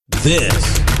This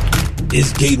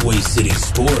is Gateway City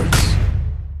Sports. Right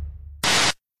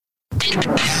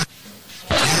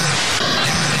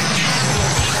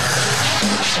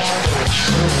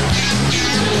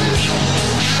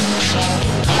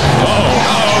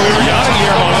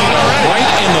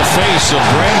in the face of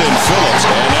Brandon Phillips,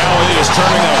 and now he is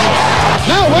turning over.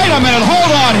 Now, wait a minute,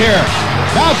 hold on here.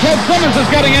 Now Ted Simmons is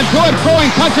getting into it, throwing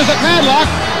punches at Madlock,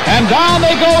 and down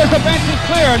they go as the bench is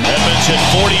cleared. Edmonds hit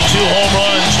 42 home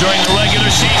runs during the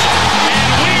regular season,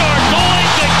 and we are going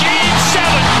to Game 7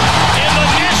 in the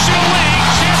National League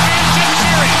Championship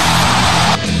Series.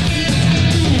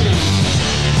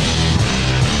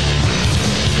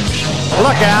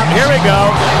 Look out, here we go,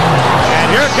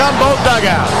 and here come both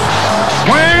dugouts.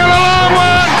 Swing of a long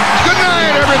one. Good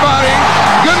night, everybody.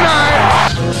 Good night.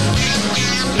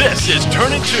 This is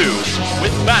Turning 2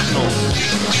 with Matt Knowles.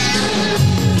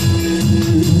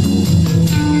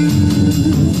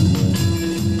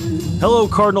 Hello,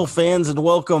 Cardinal fans, and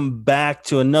welcome back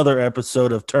to another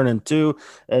episode of Turning 2.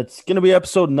 It's going to be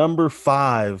episode number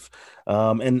 5.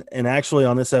 And actually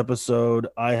on this episode,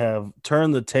 I have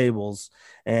turned the tables,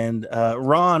 and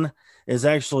Ron is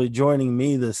actually joining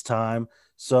me this time.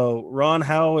 So, Ron,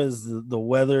 how is the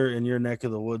weather in your neck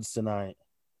of the woods tonight?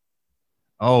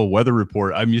 Oh, weather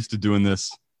report. I'm used to doing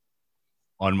this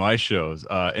on my shows.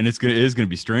 And it is going to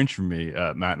be strange for me,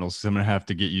 Matt Knowles. I'm going to have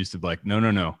to get used to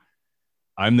no.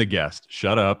 I'm the guest.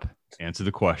 Shut up. Answer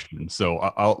the question. So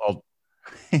I'll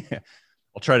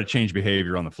I'll try to change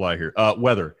behavior on the fly here.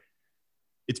 Weather.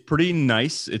 It's pretty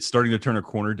nice. It's starting to turn a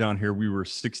corner down here. We were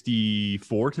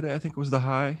 64 today, I think was the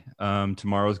high.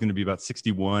 Tomorrow is going to be about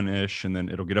 61-ish, and then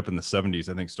it'll get up in the 70s,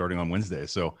 I think, starting on Wednesday.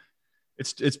 So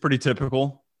it's pretty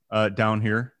typical down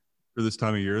here for this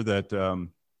time of year that,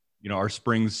 our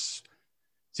springs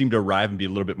seem to arrive and be a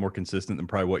little bit more consistent than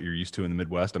probably what you're used to in the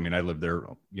Midwest. I mean, I lived there,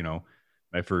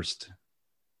 my first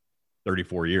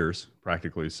 34 years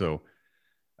practically. So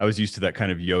I was used to that kind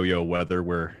of yo-yo weather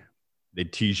where they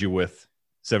tease you with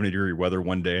 70-degree weather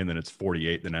one day and then it's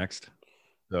 48 the next.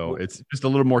 So it's just a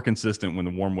little more consistent when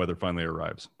the warm weather finally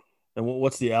arrives. And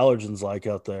what's the allergens like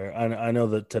out there? I know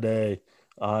that today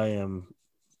I am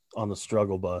on the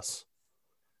struggle bus.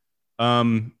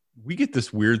 We get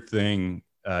this weird thing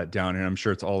down here. I'm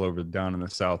sure it's all over down in the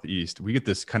Southeast. We get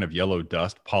this kind of yellow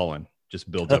dust pollen just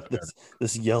builds up.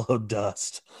 this yellow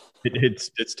dust.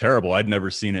 It's terrible. I'd never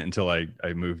seen it until I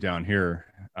moved down here.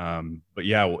 But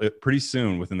yeah, pretty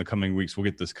soon within the coming weeks, we'll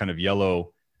get this kind of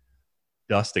yellow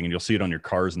dusting, and you'll see it on your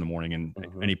cars in the morning and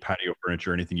any patio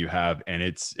furniture, anything you have. And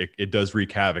it does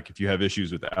wreak havoc. If you have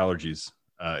issues with allergies,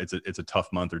 it's a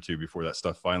tough month or two before that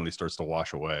stuff finally starts to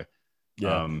wash away.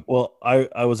 Yeah. Well,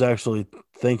 I was actually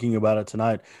thinking about it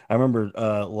tonight. I remember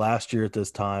last year at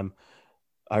this time,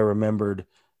 I remembered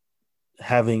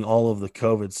having all of the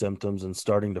COVID symptoms and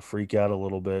starting to freak out a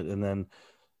little bit, and then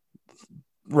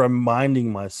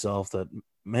reminding myself that,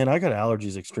 man, I got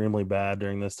allergies extremely bad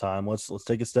during this time. Let's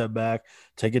take a step back,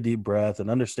 take a deep breath, and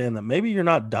understand that maybe you're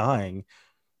not dying.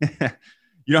 You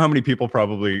know how many people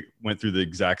probably went through the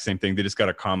exact same thing? They just got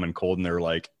a common cold and they're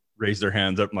like, raise their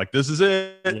hands up and like, this is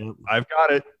it. Yep. I've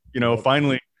got it.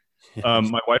 Finally.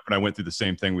 My wife and I went through the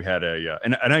same thing. We had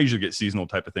and I usually get seasonal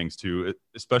type of things too,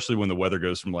 especially when the weather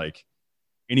goes from like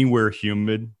anywhere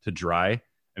humid to dry.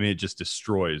 I mean, it just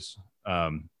destroys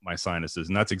my sinuses.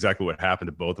 And that's exactly what happened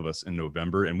to both of us in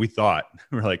November. And we thought,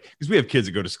 we're like, because we have kids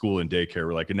that go to school and daycare,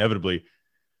 we're like, inevitably,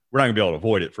 we're not gonna be able to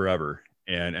avoid it forever.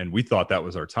 And we thought that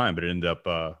was our time, but it ended up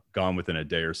gone within a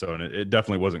day or so. And it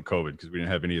definitely wasn't COVID because we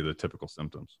didn't have any of the typical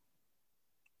symptoms.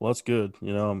 Well, that's good.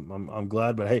 I'm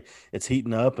glad, but hey, it's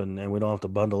heating up and we don't have to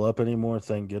bundle up anymore.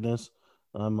 Thank goodness.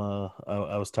 I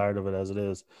was tired of it as it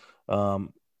is.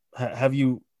 Have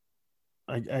you,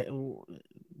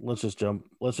 let's just jump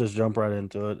right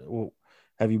into it.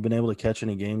 Have you been able to catch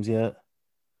any games yet?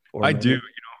 I do,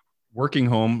 working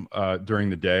home during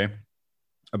the day,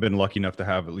 I've been lucky enough to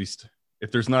have at least,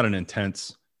 if there's not an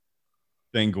intense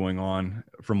thing going on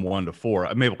from 1 to 4,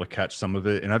 I'm able to catch some of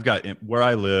it. And I've got where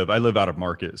I live out of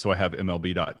market. So I have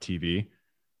MLB.TV.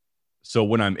 So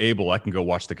when I'm able, I can go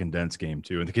watch the condensed game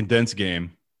too. And the condensed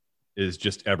game is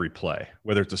just every play,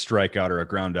 whether it's a strikeout or a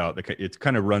ground out. It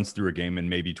kind of runs through a game in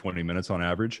maybe 20 minutes on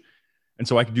average. And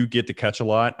so I do get to catch a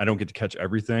lot. I don't get to catch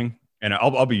everything. And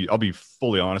I'll be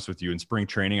fully honest with you. In spring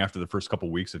training, after the first couple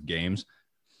of weeks of games,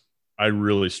 I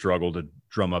really struggled to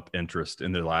drum up interest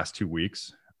in the last 2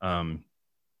 weeks.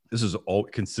 This has all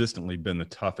consistently been the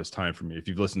toughest time for me. If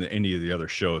you've listened to any of the other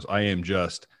shows, I am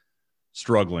just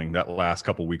struggling that last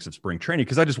couple of weeks of spring training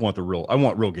because I just want I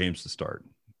want real games to start.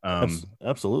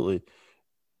 Absolutely.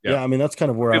 Yeah, I mean, that's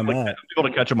kind of where I'm at. I'm able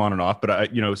to catch them on and off, but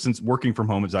since working from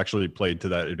home has actually played to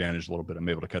that advantage a little bit, I'm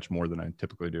able to catch more than I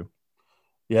typically do.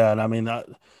 Yeah, and I mean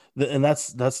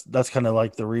that's kind of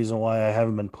like the reason why I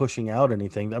haven't been pushing out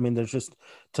anything. I mean, there's just,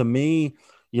 to me,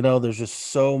 there's just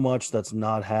so much that's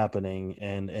not happening,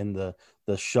 and the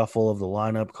shuffle of the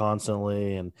lineup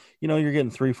constantly, and you're getting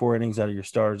 3-4 innings out of your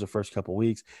starters the first couple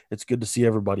weeks. It's good to see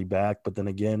everybody back, but then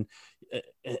again,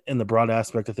 in the broad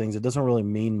aspect of things, it doesn't really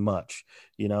mean much.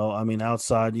 I mean,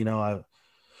 outside, I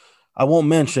won't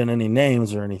mention any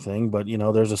names or anything, but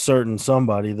there's a certain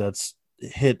somebody that's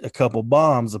hit a couple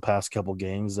bombs the past couple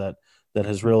games that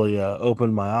has really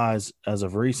opened my eyes as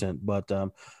of recent. But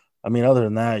I mean, other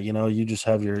than that, you just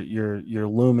have your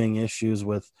looming issues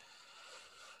with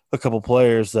a couple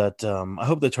players that I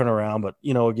hope they turn around. But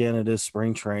again, it is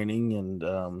spring training,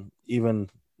 and even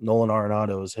Nolan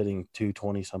Arenado is hitting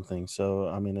 220 something. So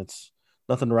I mean, it's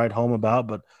nothing to write home about.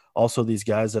 But also these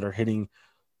guys that are hitting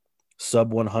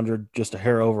sub 100, just a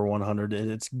hair over 100,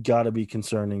 it's got to be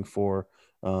concerning for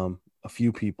a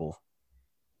few people.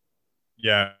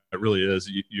 Yeah, it really is.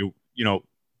 You know,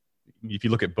 if you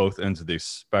look at both ends of the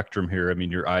spectrum here, I mean,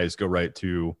 your eyes go right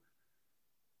to,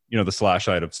 the slash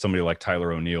side of somebody like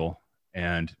Tyler O'Neill.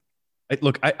 And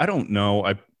I don't know.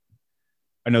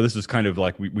 I know this is kind of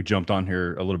like we jumped on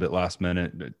here a little bit last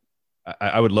minute, but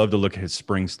I would love to look at his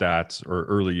spring stats or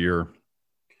early year.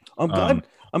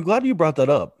 I'm glad you brought that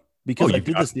up, because I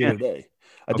did this the other day.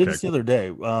 I did Okay, this the other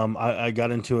day. I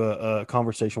got into a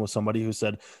conversation with somebody who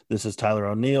said, this is Tyler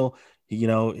O'Neill.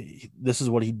 This is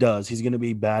what he does. He's going to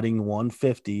be batting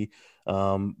 150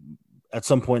 at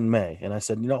some point in May. And I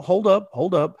said, hold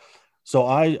up. So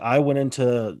I went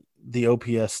into the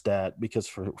OPS stat, because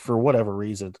for whatever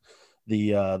reason,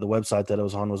 the website that I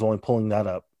was on was only pulling that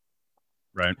up.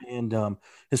 Right. And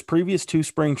his previous 2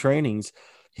 spring trainings,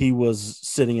 he was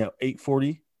sitting at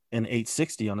 840 and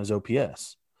 860 on his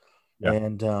OPS. Yeah.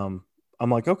 And I'm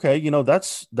like, okay,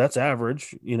 that's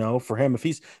average, for him. If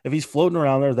he's floating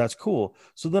around there, that's cool.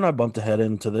 So then I bumped ahead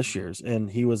into this year's, and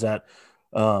he was at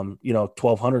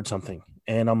 1200 something.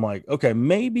 And I'm like, okay,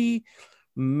 maybe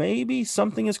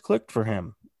something has clicked for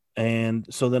him. And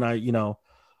so then I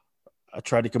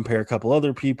tried to compare a couple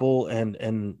other people,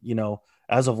 and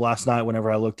as of last night,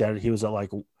 whenever I looked at it, he was at like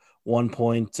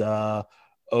 1.0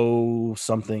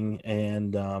 something,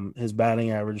 and his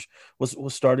batting average was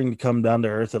starting to come down to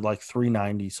earth at like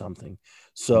 390 something.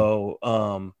 So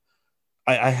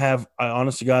I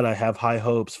honest to God, I have high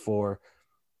hopes for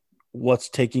what's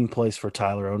taking place for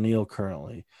Tyler O'Neill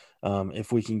currently.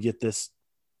 If we can get this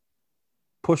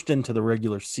pushed into the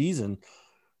regular season,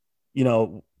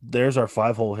 there's our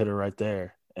 5-hole hitter right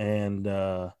there. And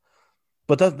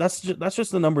but that's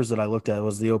just the numbers that I looked at,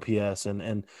 was the OPS.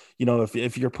 And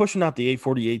if you're pushing out the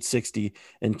 840, 860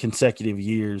 in consecutive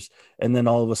years, and then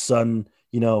all of a sudden,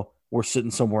 we're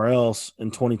sitting somewhere else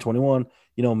in 2021,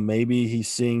 maybe he's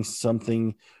seeing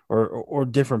something or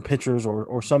different pitchers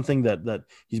or something that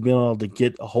he's been able to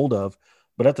get a hold of.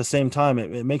 But at the same time,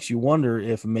 it makes you wonder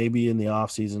if maybe in the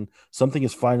offseason something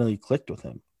has finally clicked with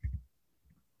him.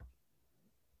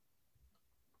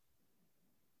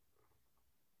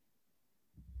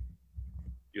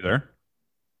 You there?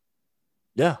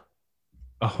 Yeah.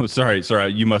 Oh, sorry.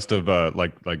 You must have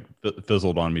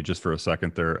fizzled on me just for a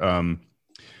second there.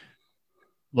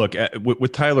 Look,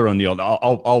 with Tyler O'Neill,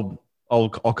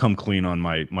 I'll come clean on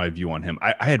my view on him.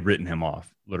 I had written him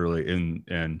off literally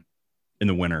in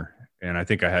the winter, and I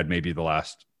think I had maybe the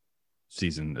last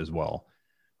season as well.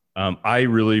 I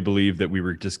really believe that we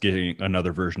were just getting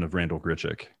another version of Randall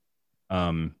Grichuk.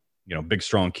 Big,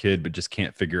 strong kid, but just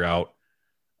can't figure out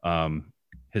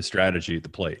his strategy at the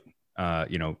plate.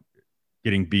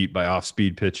 Getting beat by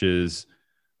off-speed pitches,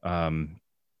 that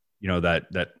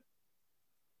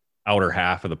outer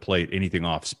half of the plate, anything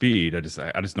off speed, I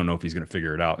just don't know if he's going to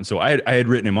figure it out. And so I had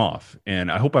written him off,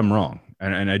 and I hope I'm wrong.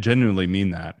 And I genuinely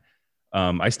mean that.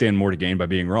 I stand more to gain by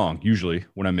being wrong, usually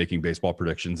when I'm making baseball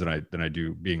predictions than I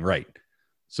do being right.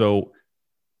 So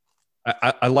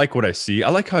I like what I see. I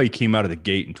like how he came out of the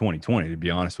gate in 2020, to be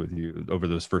honest with you. Over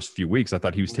those first few weeks, I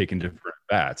thought he was taking different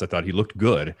bats. I thought he looked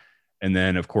good. And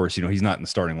then, of course, he's not in the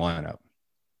starting lineup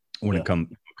when it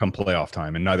come playoff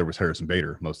time, and neither was Harrison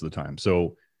Bader most of the time.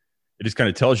 So it just kind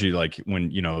of tells you, like, when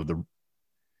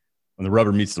the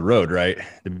rubber meets the road, right?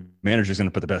 The manager's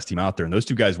going to put the best team out there, and those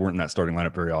two guys weren't in that starting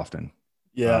lineup very often.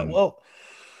 Yeah,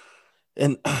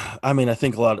 and I mean, I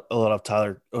think a lot of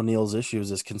Tyler O'Neill's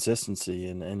issues is consistency,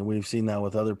 and we've seen that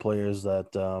with other players that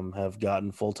have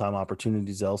gotten full-time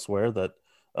opportunities elsewhere that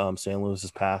St. Louis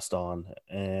has passed on.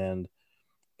 And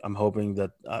I'm hoping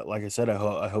that, like I said,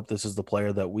 I hope this is the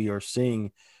player that we are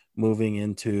seeing moving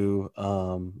into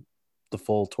the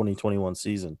full 2021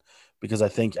 season, because I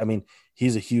mean,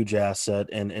 he's a huge asset,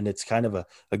 and it's kind of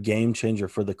a game changer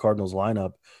for the Cardinals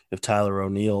lineup if Tyler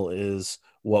O'Neill is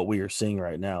what we are seeing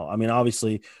right now. I mean,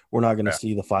 obviously, we're not going to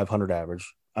see the 500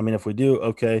 average. I mean, if we do,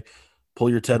 okay, pull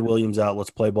your Ted Williams out, let's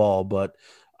play ball, but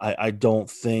I don't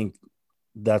think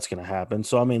that's going to happen.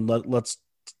 So, I mean, let's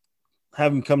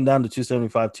have him come down to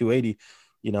 275, 280,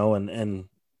 and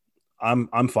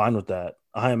I'm fine with that.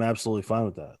 I am absolutely fine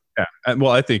with that. Yeah.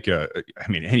 Well, I think, I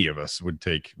mean, any of us we'd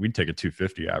take a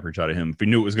 250 average out of him if we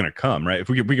knew it was going to come, right? If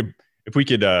we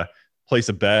could place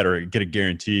a bet or get a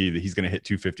guarantee that he's going to hit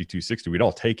 250, 260, we'd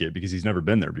all take it because he's never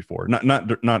been there before.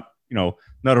 Not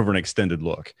over an extended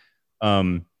look.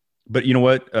 But you know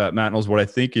what, Matt knows what I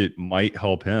think it might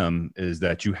help him is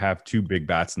that you have two big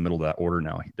bats in the middle of that order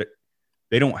now.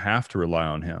 They don't have to rely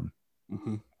on him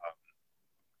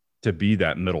to be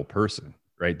that middle person,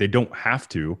 right? They don't have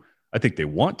to. I think they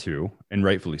want to, and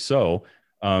rightfully so.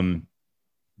 But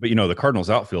the Cardinals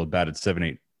outfield batted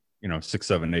 7-8,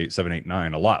 6-7-8,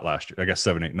 7-8-9 a lot last year. I guess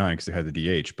 7-8-9 because they had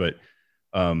the DH. But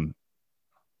I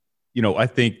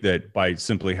think that by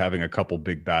simply having a couple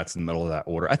big bats in the middle of that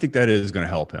order, I think that is going to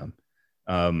help him.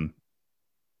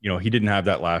 He didn't have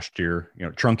that last year.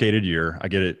 Truncated year. I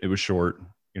get it. It was short.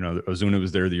 Ozuna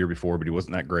was there the year before, but he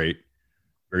wasn't that great.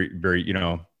 Very, very,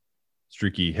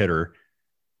 streaky hitter.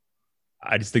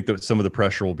 I just think that some of the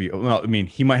pressure will be, well, I mean,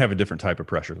 he might have a different type of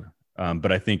pressure,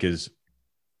 but I think is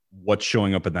what's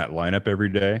showing up in that lineup every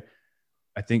day.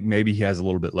 I think maybe he has a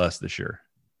little bit less this year.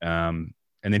 And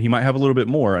then he might have a little bit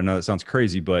more. I know that sounds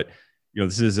crazy, but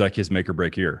this is like his make or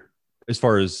break year as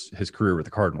far as his career with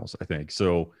the Cardinals, I think.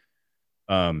 So,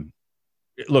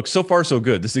 look, so far so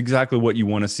good. This is exactly what you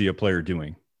want to see a player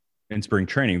doing in spring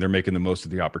training. They're making the most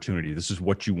of the opportunity. This is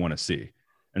what you want to see.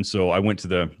 And so I went to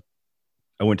the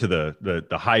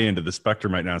high end of the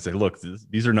spectrum right now and say, look,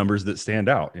 these are numbers that stand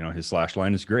out. His slash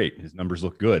line is great. His numbers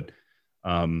look good.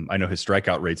 I know his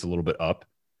strikeout rate's a little bit up.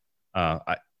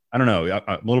 I don't know.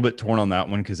 I'm a little bit torn on that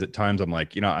one because at times I'm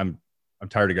like, I'm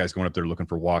tired of guys going up there looking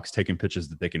for walks, taking pitches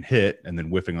that they can hit, and then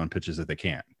whiffing on pitches that they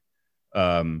can't.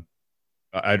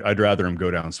 I'd rather him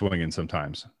go down swinging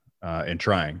sometimes and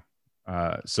trying.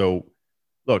 So,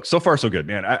 look, so far so good,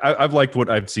 man. I've liked what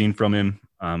I've seen from him.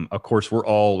 Of course, we're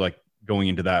all like going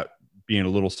into that being a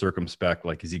little circumspect.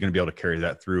 Like, is he going to be able to carry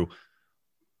that through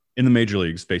in the major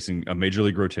leagues, facing a major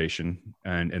league rotation?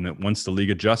 And that once the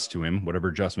league adjusts to him, whatever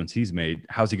adjustments he's made,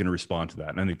 how's he going to respond to that?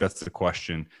 And I think that's the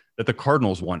question that the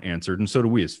Cardinals want answered. And so do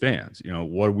we as fans.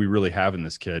 What do we really have in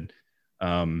this kid?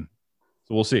 So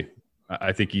we'll see.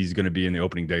 I think he's going to be in the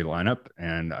opening day lineup,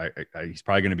 and he's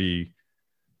probably going to be,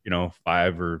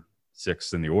 5 or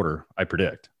 6 in the order, I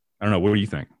predict. I don't know. What do you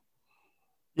think?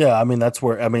 Yeah, I mean, that's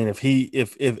where, I mean, if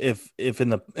in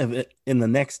the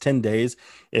next 10 days,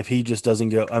 if he just doesn't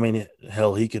go, I mean,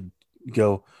 hell, he could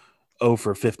go 0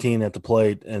 for 15 at the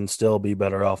plate and still be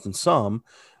better off than some.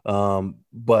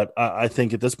 But I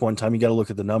think at this point in time, you got to look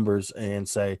at the numbers and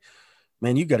say,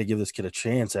 man, you got to give this kid a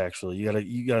chance. Actually, you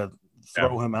got to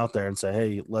throw him out there and say,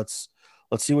 hey, let's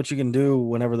see what you can do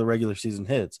whenever the regular season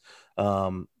hits.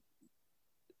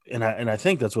 And I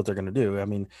think that's what they're going to do. I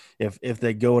mean, if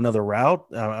they go another route,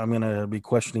 I'm going to be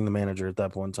questioning the manager at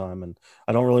that point in time. And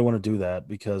I don't really want to do that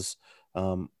because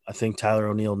I think Tyler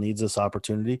O'Neill needs this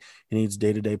opportunity. He needs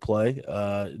day-to-day play,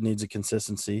 needs a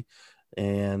consistency.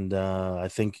 And I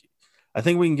think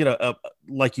we can get a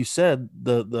like you said,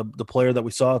 the player that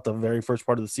we saw at the very first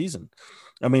part of the season.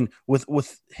 I mean,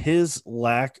 with his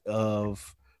lack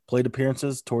of plate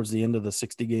appearances towards the end of the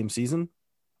 60-game season,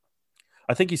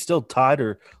 I think he still tied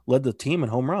or led the team in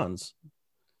home runs.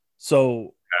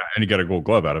 So, and he got a Gold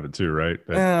Glove out of it too, right?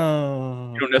 You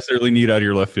don't necessarily need out of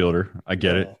your left fielder. I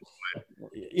get it.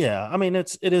 Yeah, I mean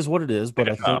it is what it is, but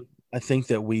I think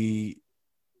that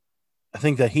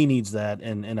he needs that,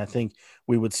 and I think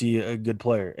we would see a good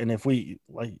player. And if we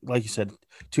like you said,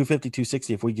 250,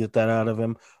 260, if we get that out of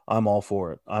him, I'm all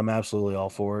for it. I'm absolutely all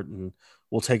for it, and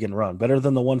we'll take it and run. Better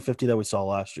than the 150 that we saw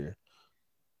last year.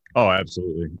 Oh,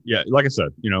 absolutely. Yeah. Like I said,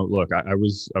 look,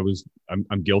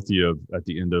 I'm guilty of at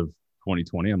the end of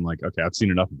 2020. I'm like, okay, I've seen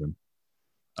enough of him.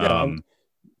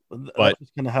 But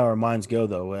that's kind of how our minds go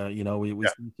though. We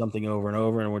see something over and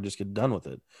over and we're just get done with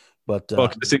it. But I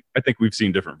think we've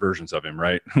seen different versions of him,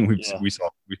 right? We've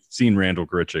seen Randall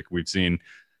Grichuk. We've seen,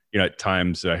 at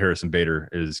times Harrison Bader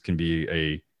can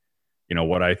be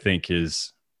what I think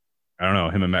is, I don't know,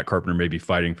 him and Matt Carpenter may be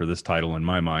fighting for this title in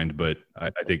my mind, but I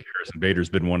think Harrison Bader's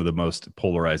been one of the most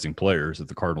polarizing players that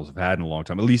the Cardinals have had in a long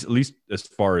time, at least as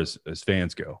far as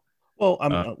fans go. Well,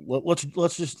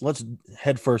 let's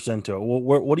head first into it.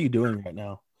 What are you doing right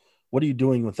now? What are you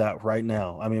doing with that right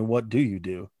now? I mean, what do you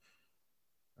do?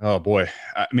 Oh boy.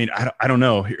 I mean, I don't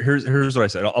know. Here's what I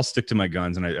said. I'll stick to my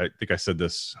guns. And I think I said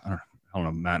this, I don't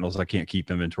know, Matt knows I can't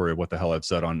keep inventory of what the hell I've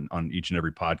said on each and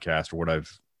every podcast or what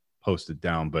I've posted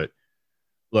down. But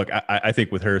look, I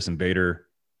think with Harrison Bader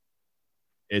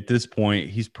at this point,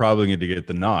 he's probably going to get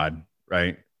the nod,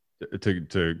 right?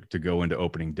 To go into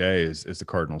opening day as the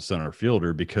Cardinals center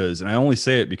fielder, because, and I only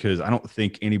say it because I don't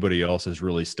think anybody else has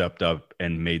really stepped up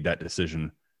and made that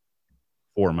decision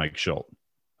for Mike Shildt.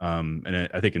 And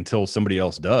I think until somebody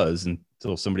else does,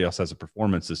 until somebody else has a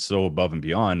performance that's so above and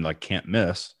beyond, like can't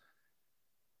miss,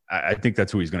 I think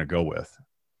that's who he's going to go with.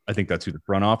 I think that's who the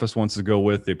front office wants to go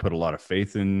with. They put a lot of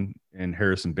faith in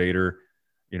Harrison Bader.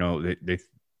 You know, they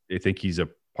think he's a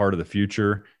part of the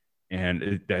future.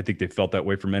 And I think they felt that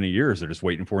way for many years. They're just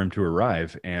waiting for him to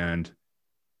arrive. And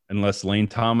unless Lane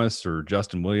Thomas or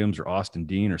Justin Williams or Austin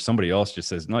Dean or somebody else just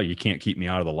says, no, you can't keep me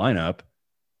out of the lineup,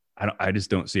 I just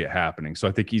don't see it happening. So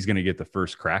I think he's going to get the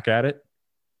first crack at it.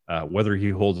 Whether he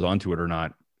holds on to it or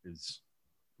not is.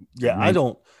 Yeah, I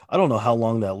don't know how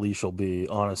long that leash will be,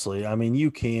 honestly. I mean, you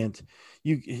can't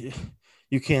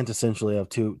essentially have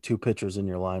two pitchers in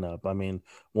your lineup. I mean,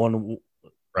 one,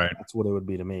 right. That's what it would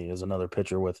be to me, is another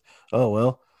pitcher with, oh,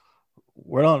 well,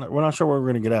 we're not sure what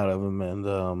we're going to get out of him.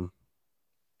 And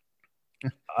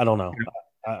I don't know.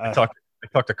 I talked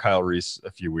to Kyle Reese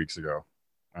a few weeks ago.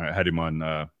 I had him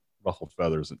on Ruffled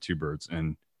Feathers at Two Birds,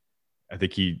 and I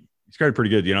think he's got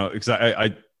pretty good, you know, because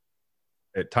I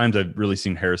at times I've really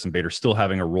seen Harrison Bader still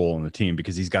having a role in the team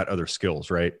because he's got other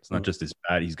skills, right? It's not just his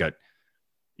bat. He's got,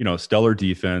 you know, stellar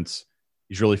defense.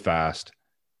 He's really fast.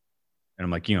 And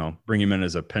I'm like, you know, bring him in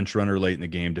as a pinch runner late in the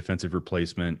game, defensive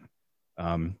replacement.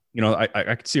 You know,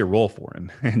 I could see a role for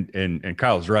him. And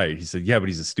Kyle's right. He said, yeah, but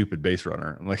he's a stupid base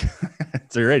runner. I'm like,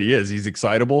 so right, he is. He's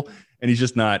excitable, and he's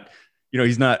just not, you know,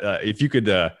 he's not, if you could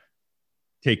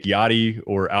take Yachty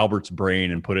or Albert's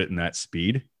brain and put it in that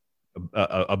speed,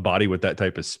 a body with that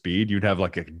type of speed, you'd have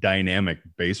like a dynamic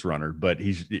base runner. But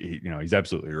he's he's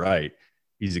absolutely right.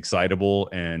 He's excitable,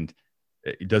 and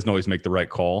he doesn't always make the right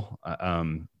call. I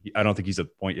don't think he's at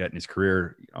the point yet in his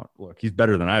career. You know, look, he's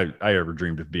better than I ever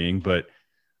dreamed of being, but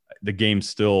the game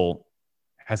still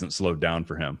hasn't slowed down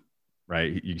for him,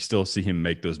 right? You still see him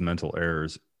make those mental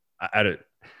errors.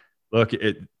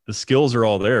 The skills are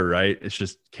all there, right? It's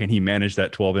just, can he manage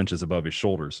that 12 inches above his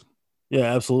shoulders?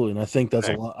 Yeah, absolutely. And I think that's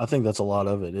a lot. I think that's a lot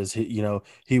of it, is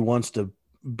he wants to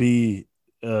be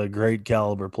a great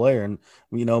caliber player, and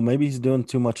maybe he's doing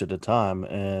too much at a time,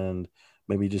 and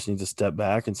maybe he just needs to step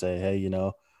back and say, hey,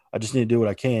 I just need to do what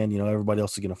I can. Everybody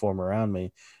else is going to form around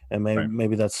me, and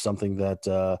maybe that's something that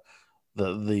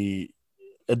the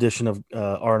addition of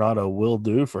Arenado will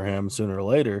do for him sooner or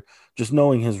later. Just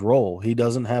knowing his role, he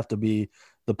doesn't have to be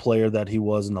the player that he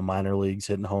was in the minor leagues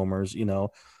hitting homers,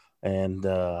 and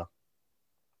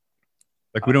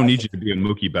like, we don't need you to be a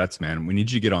Mookie Betts, man. We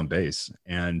need you to get on base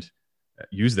and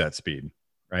use that speed,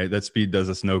 right? That speed does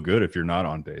us no good if you're not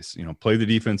on base. Play the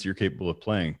defense you're capable of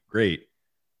playing. Great.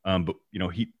 But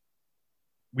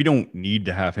we don't need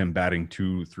to have him batting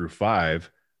 2 through 5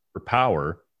 for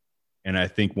power. And I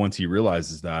think once he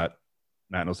realizes that,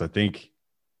 Matt knows, I think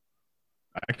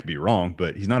I could be wrong,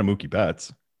 but he's not a Mookie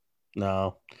Betts.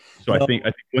 No. So I think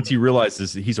once he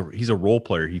realizes he's a role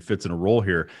player, he fits in a role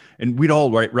here. And we'd all,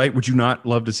 right? Would you not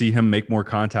love to see him make more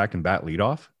contact and bat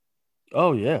leadoff?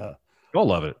 Oh, yeah. We all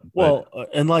love it. Well,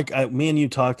 and like me and you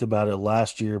talked about it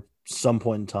last year, some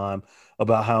point in time,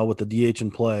 about how with the DH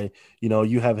in play,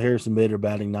 you have Harrison Bader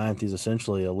batting 9th. He's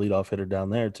essentially a leadoff hitter down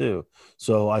there too.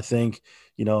 So I think,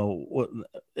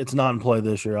 it's not in play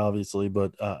this year, obviously,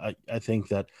 but I think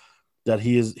that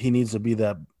he needs to be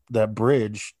that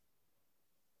bridge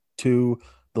to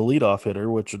the leadoff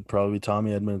hitter, which would probably be Tommy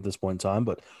Edman at this point in time,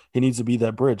 but he needs to be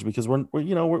that bridge, because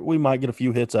we might get a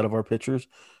few hits out of our pitchers.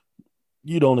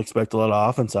 You don't expect a lot of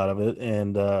offense out of it,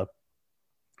 and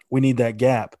we need that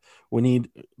gap. We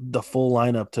need the full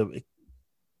lineup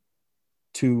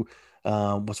to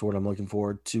what's the word I'm looking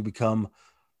for, to become,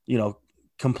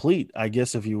 complete, I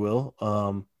guess, if you will.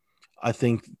 I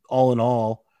think all in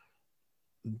all,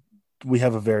 we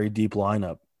have a very deep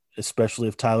lineup, especially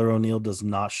if Tyler O'Neill does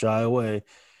not shy away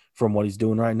from what he's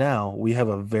doing right now. We have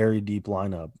a very deep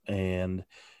lineup, and,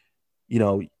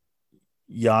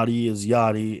 Yachty is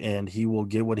Yachty, and he will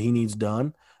get what he needs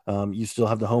done. You still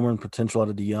have the homer and potential out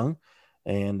of DeYoung.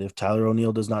 And if Tyler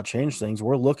O'Neill does not change things,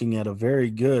 we're looking at a very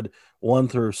good 1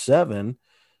 through 7.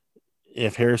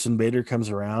 If Harrison Bader comes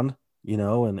around,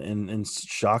 and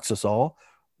shocks us all,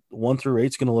 1 through 8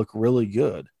 is going to look really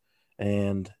good.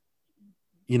 And,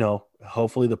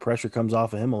 hopefully the pressure comes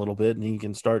off of him a little bit, and he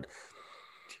can start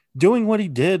doing what he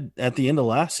did at the end of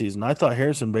last season. I thought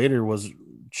Harrison Bader was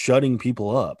shutting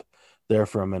people up there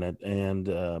for a minute, and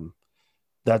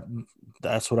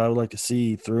that's what I would like to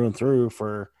see through and through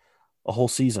for a whole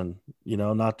season.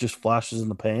 Not just flashes in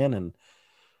the pan. And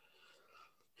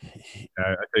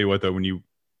I tell you what, though, when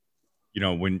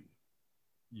when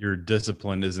your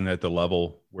discipline isn't at the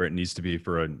level where it needs to be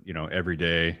for a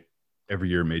every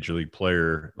year major league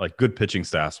player, like good pitching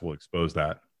staffs will expose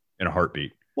that in a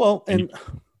heartbeat. Well, and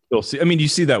you'll see. I mean, you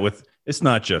see that with, it's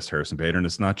not just Harrison Bader, and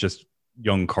it's not just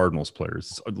young Cardinals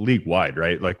players. It's league wide,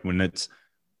 right? Like when it's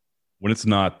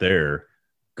not there,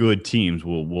 good teams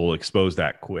will expose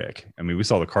that quick. I mean, we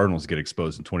saw the Cardinals get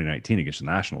exposed in 2019 against the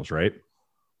Nationals, right?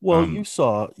 Well, you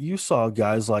saw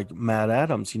guys like Matt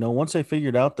Adams. Once they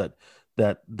figured out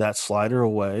that slider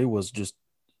away was just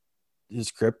his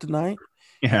kryptonite.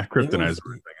 Yeah, kryptonite.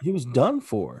 He was done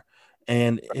for.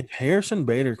 And if Harrison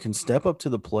Bader can step up to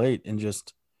the plate and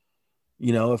just,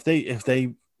 if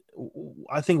they,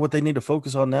 I think what they need to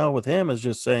focus on now with him is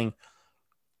just saying,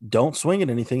 don't swing at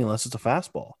anything unless it's a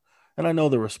fastball. And I know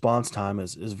the response time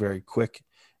is very quick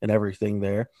and everything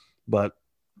there, but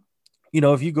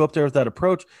if you go up there with that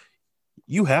approach,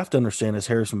 you have to understand as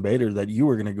Harrison Bader that you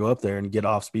are going to go up there and get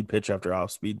off speed pitch after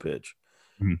off speed pitch.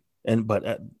 Mm-hmm.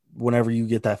 But whenever you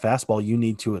get that fastball, you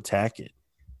need to attack it.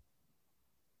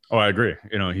 Oh, I agree.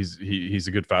 He's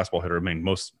a good fastball hitter. I mean,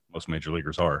 most major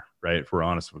leaguers are, right? If we're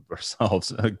honest with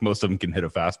ourselves, most of them can hit a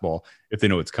fastball if they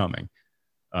know it's coming,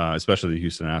 especially the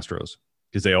Houston Astros,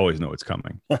 because they always know it's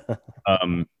coming.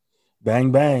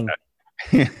 Bang, bang.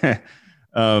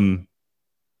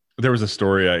 There was a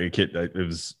story I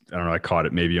don't know, I caught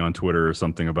it maybe on Twitter or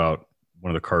something about one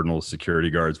of the Cardinals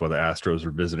security guards while the Astros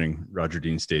were visiting Roger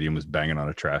Dean Stadium was banging on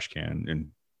a trash can,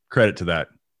 and credit to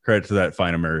that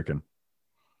fine American.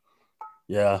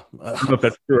 Yeah. I don't know if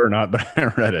that's true or not, but I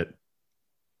read it.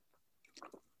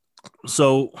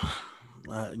 So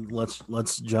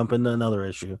let's jump into another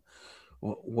issue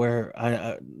where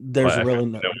I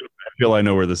feel I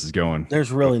know where this is going.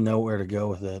 There's really nowhere to go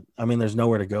with it. I mean, there's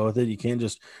nowhere to go with it. You can't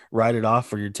just write it off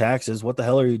for your taxes. What the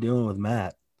hell are you doing with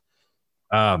Matt?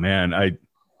 Oh man,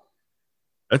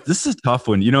 this is a tough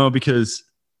one, because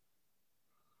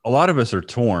a lot of us are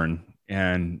torn,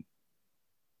 and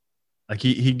like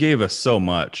he gave us so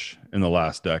much in the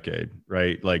last decade,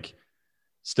 right? Like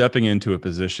stepping into a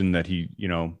position that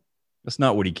that's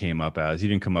not what he came up as. He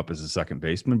didn't come up as a second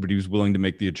baseman, but he was willing to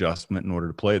make the adjustment in order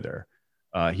to play there.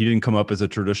 He didn't come up as a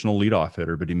traditional leadoff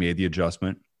hitter, but he made the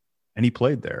adjustment and he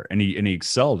played there, and he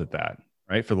excelled at that,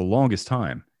 right? For the longest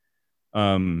time.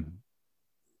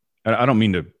 I don't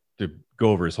mean to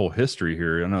go over his whole history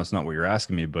here. I know it's not what you're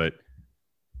asking me, but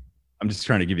I'm just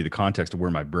trying to give you the context of where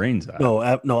my brain's at. No,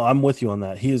 I'm with you on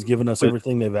that. He has given us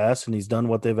everything they've asked, and he's done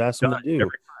what they've asked him to do.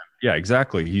 Yeah,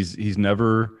 exactly. He's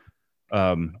never,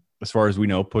 as far as we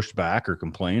know, pushed back or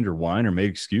complained or whined or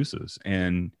made excuses.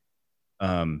 And,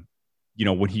 when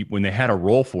they had a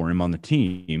role for him on the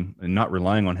team and not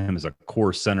relying on him as a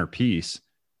core centerpiece,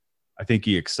 I think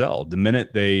he excelled. The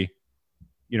minute they,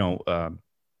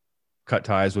 cut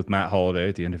ties with Matt Holliday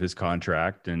at the end of his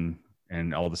contract, and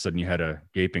all of a sudden you had a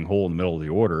gaping hole in the middle of the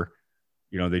order,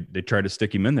 they tried to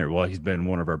stick him in there. Well, he's been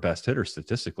one of our best hitters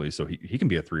statistically, so he can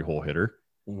be a 3-hole hitter.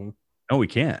 Mm-hmm. No, he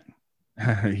can't.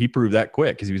 He proved that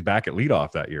quick because he was back at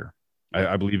leadoff that year.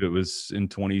 I believe it was in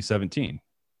 2017.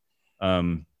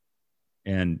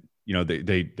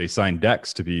 They signed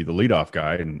Dex to be the leadoff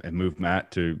guy and moved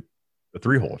Matt to the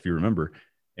 3-hole, if you remember,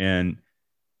 and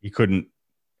he couldn't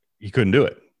do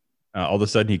it. All of a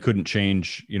sudden he couldn't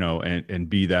change, and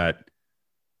be the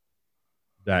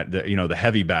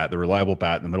heavy bat, the reliable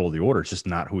bat in the middle of the order. It's just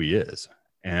not who he is.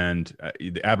 And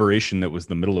the aberration that was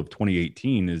the middle of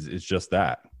 2018 is just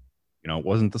that. It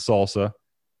wasn't the salsa, it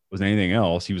wasn't anything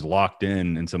else. He was locked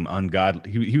in some ungodly.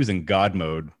 He was in God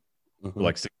mode for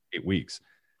like 6 to 8 weeks,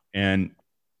 and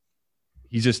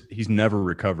he's never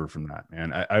recovered from that,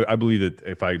 man. I believe that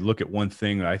if I look at one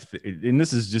thing, and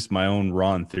this is just my own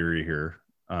Ron theory here.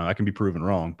 I can be proven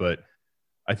wrong, but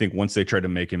I think once they tried to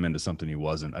make him into something he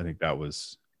wasn't, I think that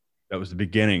was the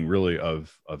beginning really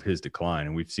of his decline.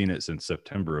 And we've seen it since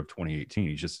September of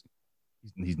 2018.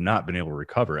 He's not been able to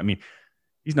recover. I mean,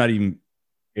 he's not even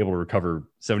able to recover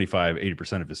 75,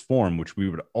 80% of his form, which we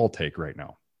would all take right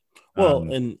now. Well,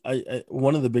 and I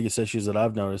one of the biggest issues that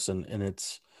I've noticed, and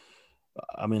it's,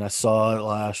 I mean, I saw it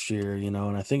last year, and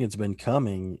I think it's been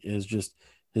coming, is just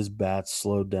his bat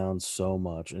slowed down so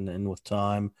much, and with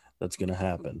time that's going to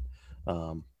happen.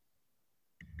 Right.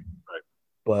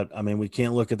 But I mean, we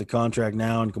can't look at the contract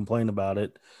now and complain about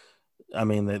it. I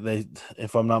mean, they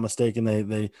if I'm not mistaken,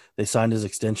 they signed his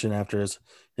extension after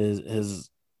his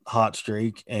hot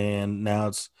streak, and now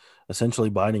it's essentially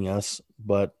biting us.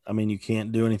 But I mean, you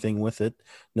can't do anything with it.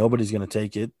 Nobody's going to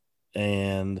take it.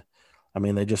 And I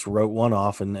mean, they just wrote one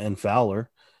off and Fowler.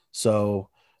 So,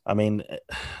 I mean,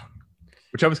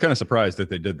 which I was kind of surprised that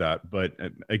they did that. But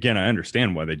again, I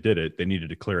understand why they did it. They needed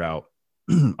to clear out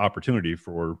opportunity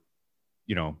for,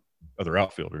 you know, other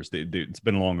outfielders. It's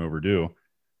been long overdue.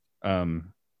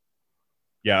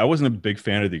 Yeah, I wasn't a big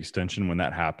fan of the extension when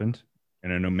that happened.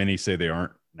 And I know many say they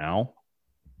aren't now.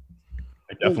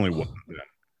 I definitely wasn't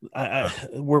then.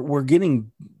 We're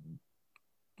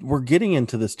getting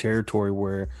into this territory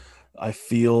where I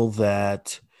feel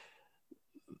that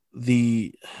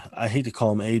I hate to call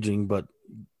them aging, but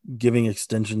giving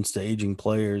extensions to aging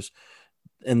players,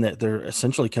 and that they're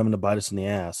essentially coming to bite us in the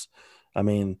ass. I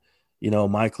mean, you know,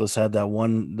 Michaelis had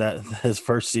that his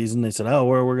first season, they said, "Oh,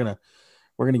 we're gonna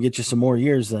get you some more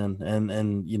years then,"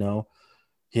 and you know,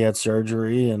 he had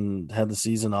surgery and had the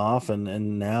season off,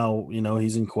 and now, you know,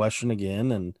 he's in question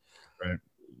again. And right.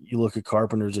 You look at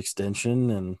Carpenter's extension,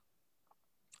 and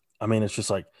I mean, it's just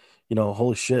like, you know,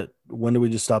 holy shit, when do we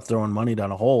just stop throwing money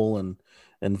down a hole and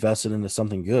invest it into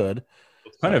something good?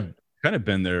 It's kind of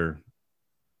been their,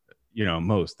 you know,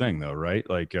 most thing though, right?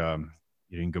 Like you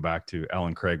can go back to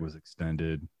Alan Craig was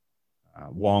extended,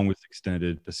 Wong was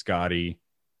extended, Piscotty.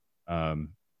 You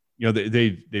know,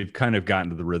 they've kind of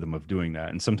gotten to the rhythm of doing that,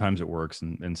 and sometimes it works,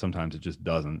 and sometimes it just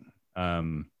doesn't.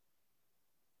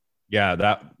 Yeah,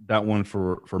 that one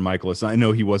for Michaelis. I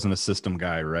know he wasn't a system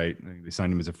guy, right? They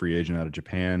signed him as a free agent out of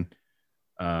Japan.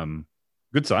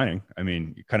 Good signing. I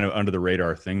mean, kind of under the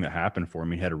radar thing that happened for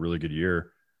him. He had a really good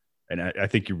year, and I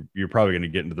think you're probably going to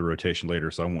get into the rotation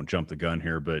later, so I won't jump the gun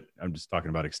here. But I'm just talking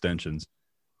about extensions.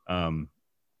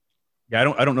 Yeah,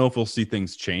 I don't know if we'll see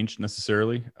things change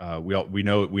necessarily. We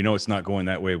know it's not going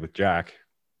that way with Jack,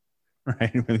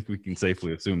 right? I think we can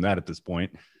safely assume that at this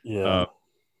point. Yeah.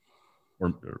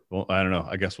 Well, I don't know.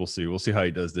 I guess we'll see. We'll see how he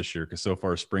does this year, because so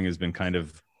far spring has been kind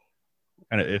of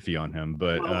iffy on him.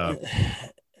 But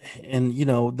and you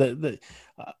know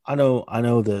I know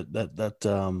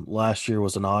that last year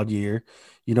was an odd year.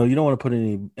 You know, you don't want to put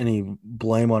any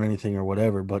blame on anything or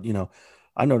whatever, but you know,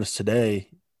 I noticed today.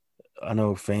 I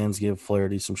know fans give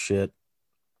Flaherty some shit,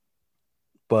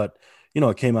 but you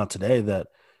know, it came out today that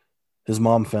his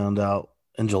mom found out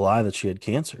in July that she had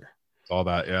cancer. All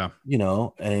that, yeah. You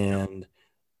know, and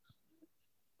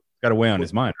got to weigh on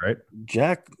his mind, right?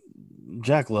 Jack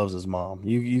loves his mom.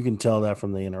 You can tell that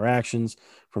from the interactions,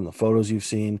 from the photos you've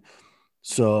seen.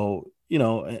 So, you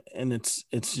know, and it's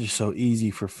just so easy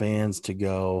for fans to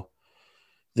go,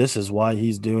 this is why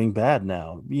he's doing bad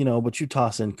now, you know, but you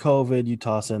toss in COVID, you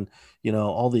toss in, you know,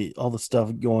 all the stuff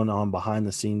going on behind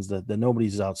the scenes that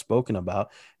nobody's outspoken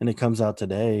about. And it comes out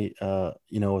today,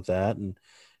 you know, with that. And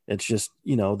it's just,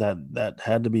 you know, that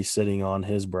had to be sitting on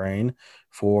his brain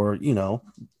for, you know,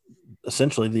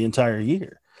 essentially the entire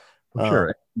year.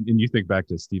 Sure. And you think back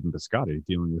to Stephen Piscotty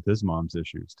dealing with his mom's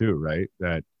issues too, right?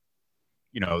 That,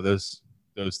 you know, those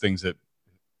things that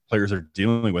players are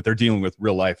dealing with, they're dealing with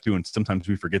real life too. And sometimes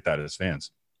we forget that as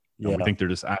fans. Yeah. We think they're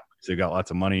just athletes. They got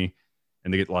lots of money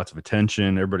and they get lots of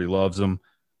attention. Everybody loves them,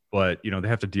 but you know, they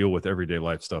have to deal with everyday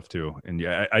life stuff too. And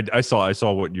yeah, I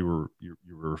saw what you were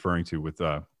referring to with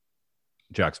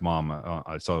Jack's mom.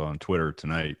 I saw it on Twitter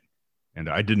tonight, and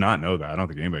I did not know that. I don't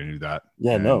think anybody knew that.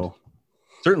 Yeah, and no.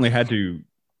 Certainly had to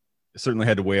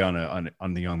weigh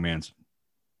on the young man's.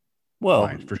 Well,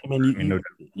 mind, for sure. I mean,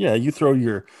 you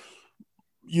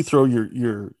throw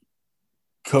your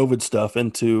COVID stuff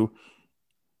into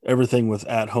everything with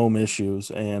at-home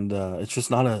issues, and it's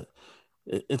just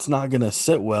it's not going to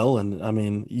sit well. And I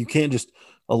mean, you can't just,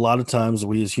 a lot of times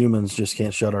we as humans just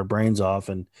can't shut our brains off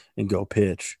and go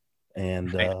pitch.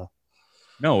 And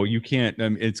no, you can't.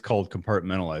 It's called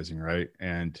compartmentalizing, right?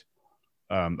 And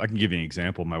I can give you an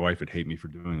example. My wife would hate me for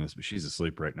doing this, but she's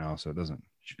asleep right now, so it doesn't.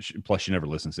 Plus, she never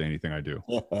listens to anything I do.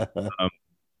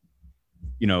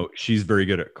 You know, she's very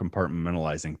good at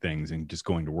compartmentalizing things and just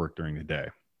going to work during the day,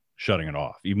 shutting it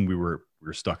off. Even we were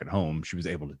stuck at home, she was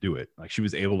able to do it. Like, she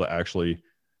was able to actually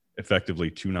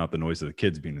effectively tune out the noise of the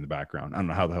kids being in the background. I don't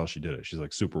know how the hell she did it. She's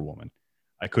like Superwoman.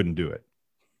 I couldn't do it.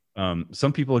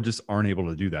 Some people just aren't able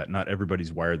to do that. Not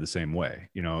everybody's wired the same way.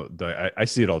 You know, I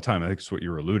see it all the time. I think it's what you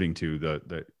were alluding to.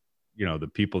 The you know, the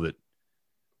people that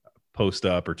post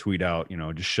up or tweet out, you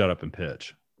know, just shut up and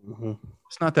pitch. Mm-hmm.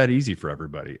 It's not that easy for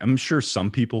everybody. I'm sure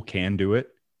some people can do it.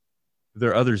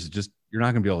 There are others just, you're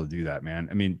not going to be able to do that, man.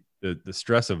 I mean, the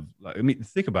stress of, I mean,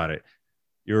 think about it.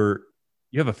 You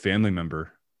have a family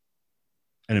member,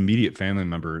 an immediate family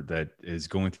member that is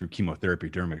going through chemotherapy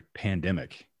during a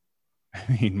pandemic.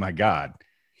 I mean, my God,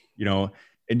 you know,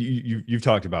 and you've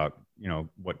talked about,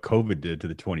 what COVID did to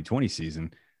the 2020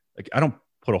 season. Like, I don't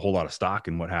put a whole lot of stock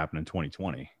in what happened in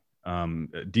 2020.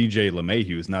 DJ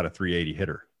LeMahieu is not a 380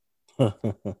 hitter.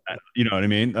 You know what I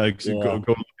mean? Like, so go look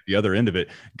at the other end of it.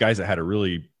 Guys that had a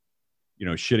really,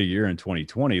 shitty year in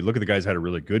 2020. Look at the guys that had a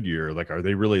really good year. Like, are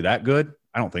they really that good?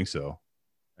 I don't think so.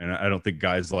 And I don't think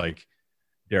guys like,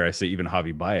 dare I say, even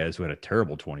Javi Baez, who had a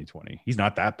terrible 2020, he's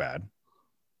not that bad.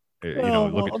 Look at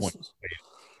 2020.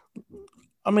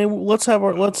 I mean,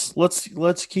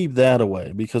 let's keep that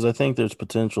away, because I think there's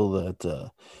potential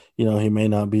that he may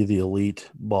not be the elite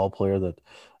ball player that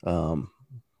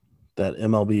that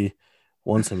MLB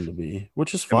wants him to be,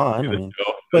 which is fine. I mean,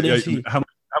 but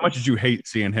how much did you hate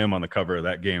seeing him on the cover of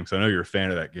that game? Because I know you're a fan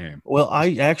of that game. Well,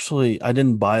 I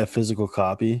didn't buy a physical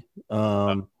copy,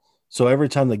 so every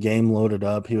time the game loaded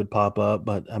up, he would pop up.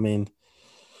 But I mean,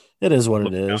 it is what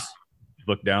it is.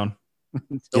 Look down.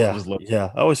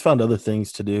 Yeah. I always found other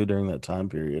things to do during that time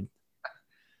period.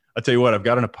 I'll tell you what, I've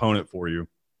got an opponent for you.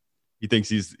 He thinks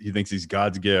he's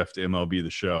God's gift to MLB The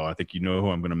Show. I think you know who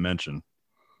I'm going to mention.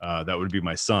 That would be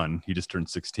my son. He just turned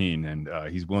 16, and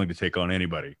he's willing to take on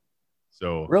anybody.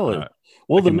 So really,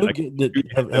 well, does he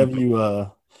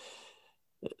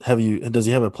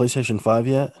have a PlayStation 5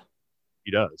 yet?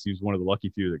 He does. He was one of the lucky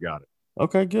few that got it.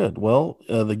 Okay, good. Well,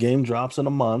 the game drops in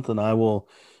a month, and I will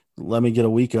let me get a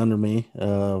week under me,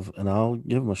 and I'll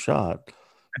give him a shot.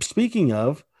 Speaking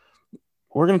of,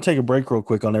 we're going to take a break real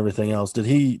quick on everything else. Did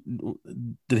he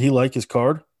like his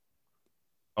card?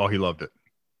 Oh, he loved it.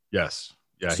 Yes.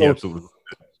 Yeah, he absolutely loved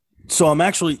it. So I'm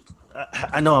actually –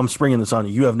 I know I'm springing this on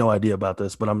you. You have no idea about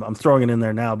this, but I'm throwing it in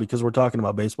there now because we're talking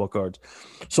about baseball cards.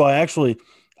 So I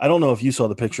don't know if you saw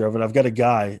the picture of it. I've got a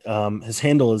guy. His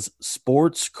handle is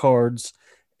Sports Cards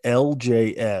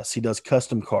LJS. He does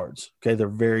custom cards. Okay, they're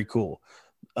very cool.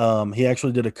 He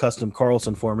actually did a custom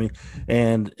Carlson for me,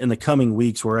 and in the coming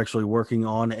weeks, we're actually working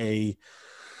on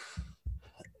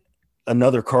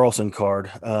another Carlson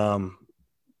card.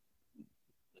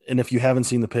 And if you haven't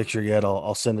seen the picture yet,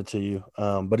 I'll send it to you.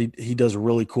 But he does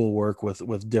really cool work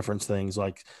with different things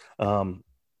like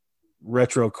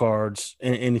retro cards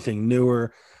and anything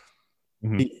newer.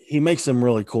 Mm-hmm. He makes them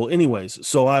really cool. Anyways,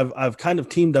 so I've kind of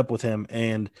teamed up with him,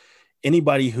 and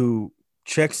anybody who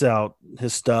checks out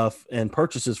his stuff and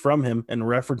purchases from him and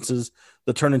references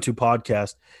the Turn Into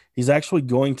podcast, he's actually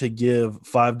going to give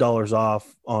 $5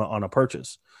 off on a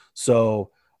purchase. So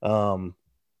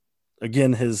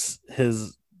again, his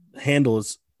handle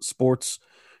is Sports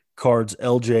Cards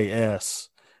LJS,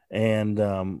 and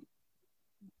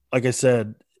like I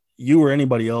said, you or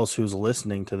anybody else who's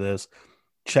listening to this,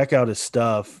 check out his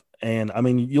stuff, and I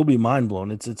mean, you'll be mind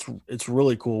blown. It's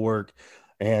really cool work,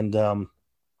 and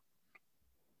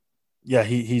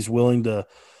he's willing to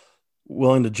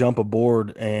jump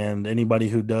aboard, and anybody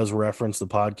who does reference the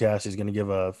podcast, he's going to give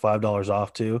a $5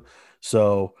 off too.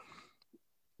 So,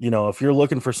 if you're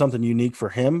looking for something unique for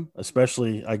him,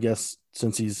 especially, I guess,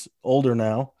 since he's older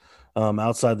now,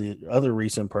 outside the other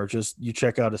recent purchase, you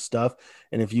check out his stuff.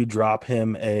 And if you drop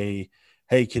him hey,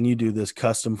 can you do this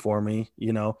custom for me?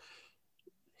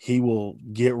 He will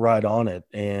get right on it.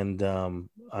 And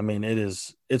I mean,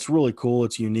 it's really cool.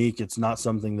 It's unique. It's not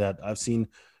something that I've seen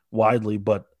widely,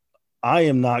 but I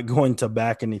am not going to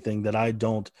back anything that I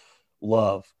don't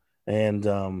love. And,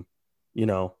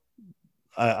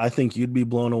 I think you'd be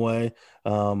blown away.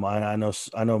 I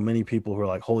know many people who are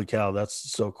like, holy cow, that's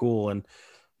so cool. And,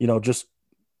 just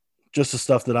the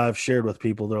stuff that I've shared with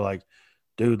people, they're like,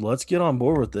 dude, let's get on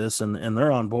board with this. And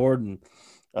they're on board. And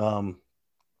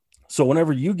so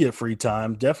whenever you get free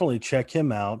time, definitely check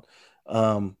him out.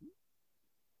 What's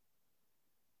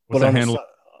the handle?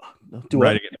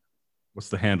 What's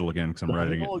the handle again? Because I'm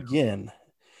writing it. The handle again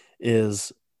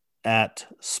is at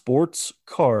Sports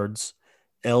Cards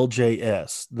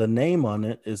LJS. The name on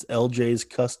it is LJ's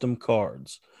Custom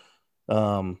Cards.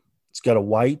 It's got a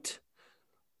white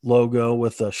logo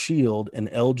with a shield and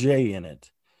LJ in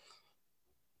it.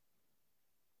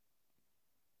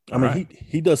 I mean,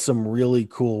 he does some really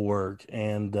cool work,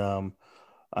 and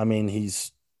I mean,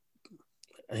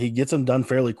 he gets them done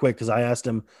fairly quick, because I asked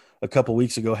him a couple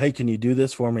weeks ago, hey, can you do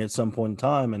this for me at some point in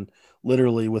time? And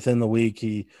literally within the week,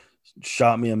 he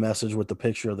shot me a message with the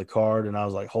picture of the card, and I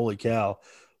was like, holy cow.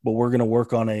 But we're going to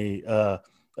work on a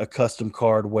custom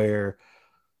card where,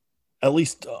 at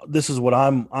least this is what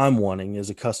I'm wanting, is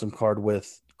a custom card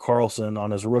with Carlson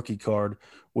on his rookie card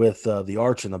with the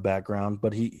arch in the background,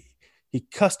 but he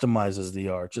customizes the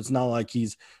arch. It's not like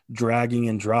he's dragging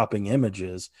and dropping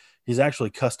images. He's actually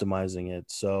customizing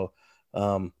it. So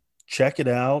check it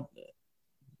out.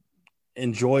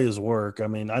 Enjoy his work. I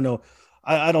mean, I know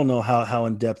I don't know how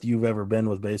in depth you've ever been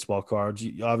with baseball cards.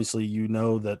 Obviously, you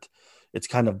know that it's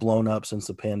kind of blown up since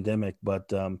the pandemic,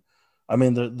 but I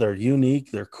mean they're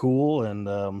unique, they're cool, and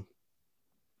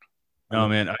No,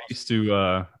 man, I used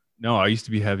to no, I used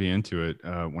to be heavy into it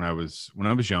when I was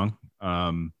young.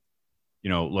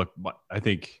 Look, I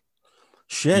think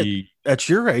shit. At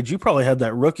your age, you probably had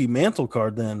that rookie mantle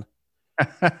card then.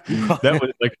 that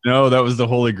was like that was the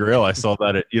holy grail. I saw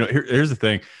that here's the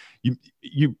thing.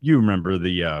 You remember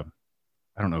the I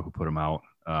don't know who put them out.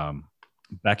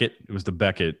 Beckett. It was the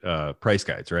Beckett price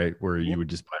guides, right? Where you would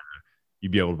just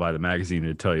you'd be able to buy the magazine and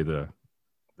it'd tell you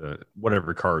the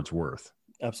whatever card's worth.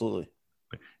 Absolutely.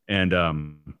 And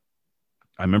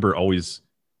I remember always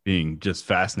being just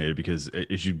fascinated because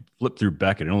as you flip through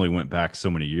Beckett, it only went back so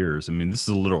many years. I mean, this is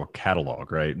a literal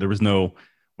catalog, right? There was no,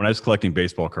 when I was collecting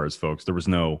baseball cards, folks, there was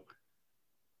no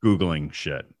Googling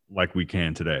shit like we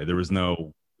can today. There was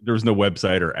no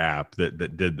website or app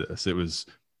that did this. It was,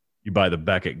 you buy the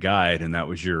Beckett guide and that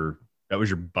was your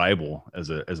Bible as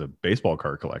a baseball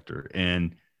card collector.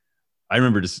 And I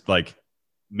remember just like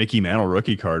Mickey Mantle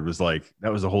rookie card was like,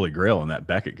 that was the holy grail in that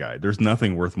Beckett guide. There's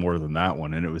nothing worth more than that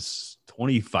one. And it was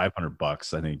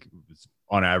 $2,500. I think it was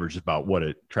on average about what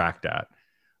it tracked at.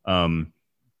 There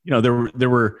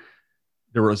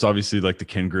was obviously like the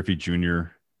Ken Griffey Jr.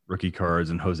 rookie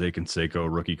cards and Jose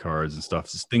Canseco rookie cards and stuff,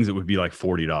 just things that would be like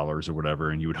 $40 or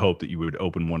whatever. And you would hope that you would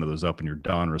open one of those up in your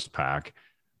Donruss pack.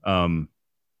 But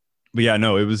yeah,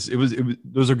 no, it was,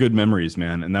 those are good memories,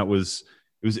 man. And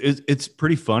it's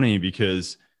pretty funny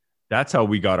because that's how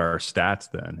we got our stats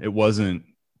then. It wasn't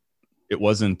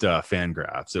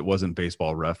Fangraphs. It wasn't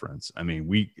Baseball Reference. I mean,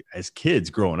 we, as kids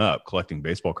growing up collecting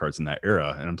baseball cards in that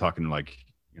era, and I'm talking like,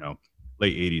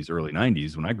 late 80s, early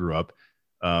 90s when I grew up,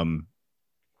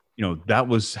 that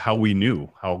was how we knew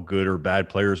how good or bad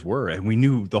players were. And we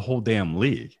knew the whole damn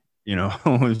league, it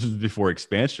was before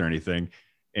expansion or anything.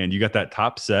 And you got that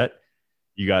top set,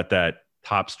 you got that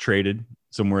tops traded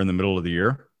somewhere in the middle of the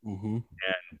year. Mm-hmm. And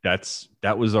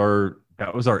that was our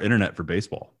internet for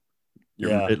baseball.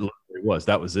 Yeah, it was.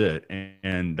 That was it.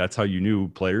 And that's how you knew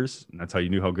players, and that's how you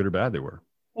knew how good or bad they were.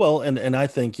 Well, and I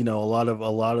think, a lot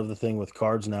of the thing with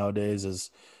cards nowadays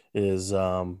is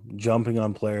jumping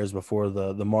on players before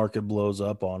the market blows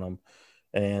up on them.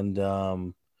 And,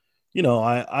 I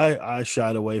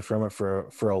shied away from it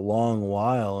for a long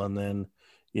while. And then,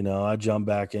 I jumped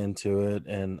back into it.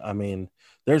 And I mean,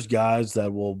 there's guys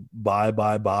that will buy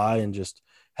and just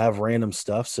have random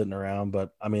stuff sitting around.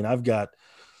 But I mean, I've got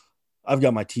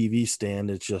my TV stand.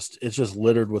 It's just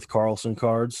littered with Carlson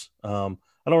cards.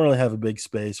 I don't really have a big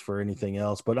space for anything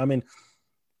else, but I mean,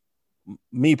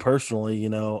 me personally,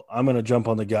 I'm going to jump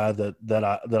on the guy that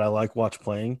I like watch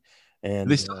playing. And do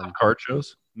they still have card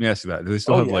shows? Let me ask you that. Do they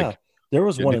still have there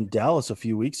was one in Dallas a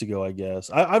few weeks ago, I guess.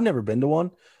 I've never been to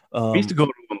one. I used to go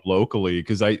to one locally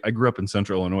because I grew up in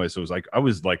Central Illinois. So it was like, I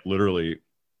was like literally,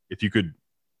 if you could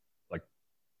like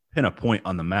pin a point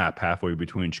on the map halfway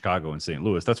between Chicago and St.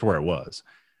 Louis, that's where I was.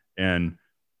 And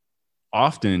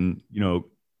often,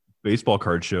 baseball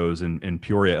card shows in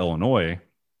Peoria, Illinois,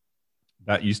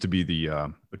 that used to be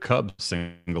the Cubs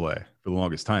single A for the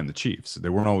longest time, the Chiefs. They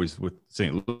weren't always with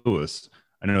St. Louis.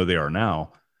 I know they are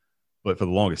now, but for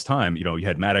the longest time, you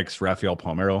had Maddox, Rafael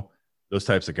Palmeiro, those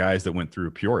types of guys that went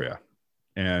through Peoria.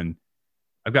 And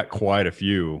I've got quite a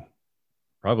few,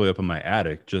 probably up in my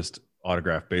attic, just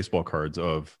autographed baseball cards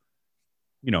of,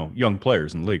 young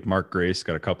players in the league. Mark Grace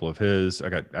got a couple of his. I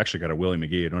got a Willie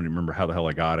McGee. I don't even remember how the hell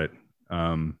I got it.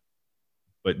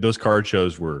 But those card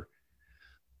shows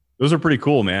those are pretty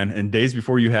cool, man. And days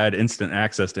before you had instant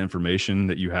access to information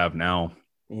that you have now,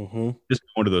 just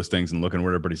going to those things and looking what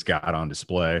everybody's got on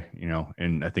display,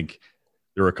 and I think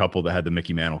there were a couple that had the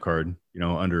Mickey Mantle card,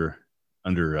 under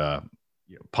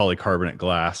polycarbonate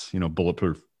glass,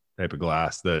 bulletproof type of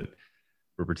glass that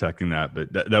were protecting that.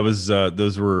 But that was,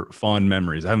 those were fond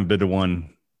memories. I haven't been to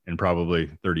one in probably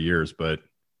 30 years, but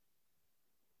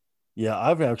yeah,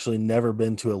 I've actually never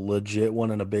been to a legit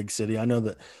one in a big city. I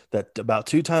know that about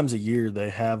 2 times a year they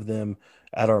have them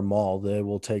at our mall. They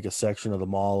will take a section of the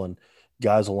mall and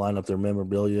guys will line up their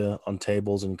memorabilia on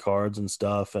tables and cards and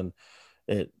stuff. And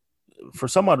for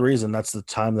some odd reason, that's the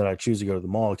time that I choose to go to the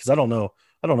mall because I don't know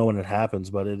when it happens,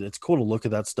 but it's cool to look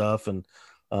at that stuff. And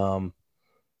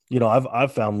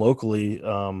I've found locally,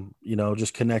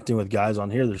 just connecting with guys on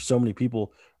here. There's so many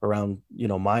people around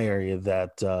my area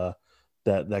that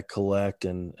collect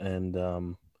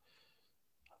and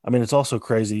I mean, it's also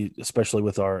crazy, especially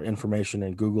with our information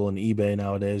and Google and eBay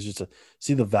nowadays, just to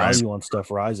see the value on stuff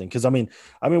rising. Because I mean,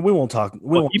 we won't talk.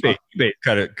 eBay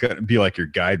kind of be like your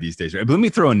guide these days. But let me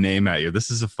throw a name at you. This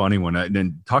is a funny one. And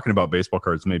then talking about baseball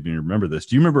cards made me remember this.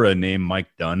 Do you remember a name Mike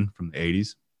Dunn from the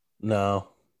 80s? No.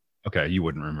 Okay, you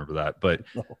wouldn't remember that, but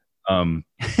No.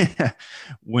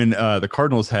 when the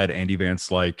Cardinals had Andy Van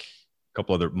Slyke, a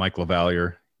couple other Mike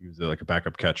LaValliere, he was like a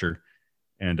backup catcher,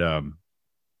 and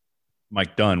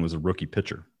Mike Dunn was a rookie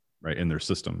pitcher, right, in their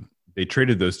system. They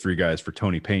traded those three guys for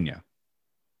Tony Pena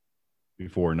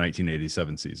before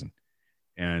 1987 season.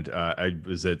 And I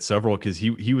was at several, because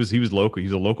he was local.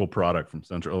 He's a local product from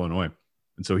Central Illinois.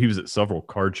 And so he was at several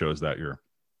card shows that year.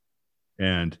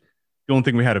 And the only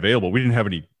thing we had available, we didn't have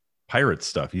any Pirates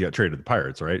stuff. He got traded to the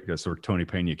Pirates, right? That's where Tony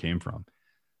Pena came from.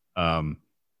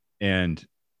 And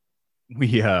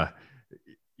we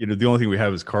the only thing we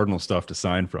have is Cardinal stuff to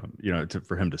sign from,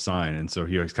 for him to sign. And so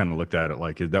he always kind of looked at it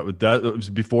like that was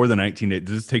before the 1980s.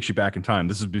 This takes you back in time.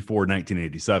 This is before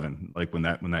 1987, like when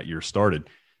that year started.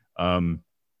 And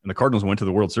the Cardinals went to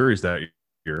the World Series that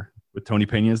year with Tony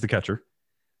Pena as the catcher.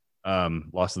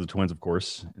 Lost to the Twins, of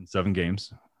course, in 7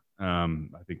 games. I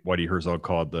think Whitey Herzog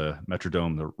called the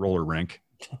Metrodome the roller rink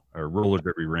or roller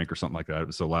derby rink or something like that. It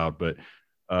was so loud, but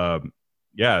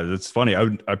yeah, it's funny.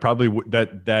 I probably would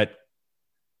that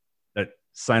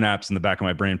synapse in the back of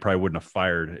my brain probably wouldn't have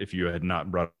fired if you had not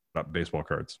brought up baseball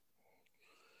cards.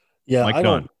 Yeah, Mike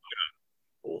Dunn.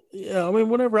 Yeah, I mean,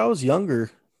 whenever I was younger,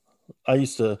 I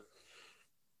used to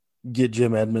get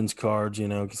Jim Edmonds cards,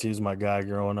 because he was my guy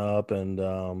growing up, and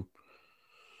I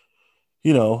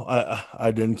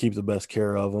didn't keep the best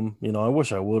care of them. I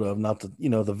wish I would have. Not that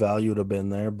the value would have been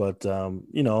there, but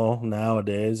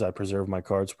nowadays I preserve my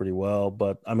cards pretty well.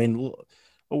 But I mean,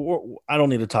 I don't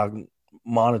need to talk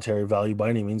monetary value by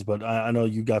any means, but I know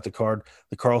you got the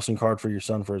Carlson card for your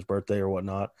son for his birthday or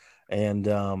whatnot. And,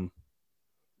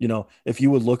 if you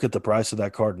would look at the price of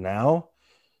that card now,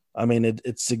 I mean,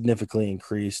 it's significantly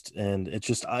increased, and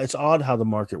it's odd how the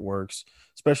market works,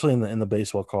 especially in the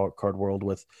baseball card world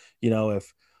with,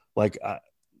 if like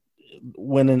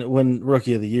when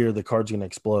rookie of the year, the card's going to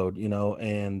explode,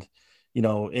 and,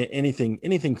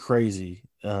 anything crazy,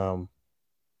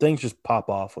 things just pop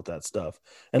off with that stuff.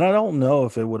 And I don't know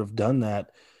if it would have done that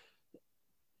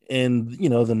in, the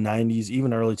 90s,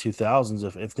 even early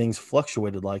 2000s, if things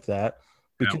fluctuated like that,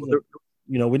 because,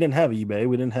 we didn't have eBay.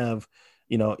 We didn't have,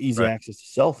 easy access to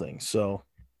sell things. So,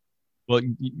 well,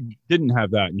 you didn't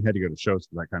have that, and you had to go to shows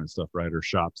for that kind of stuff, right? Or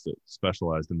shops that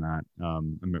specialized in that. I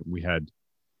mean, we had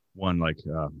one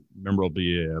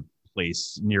memorabilia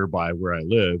place nearby where I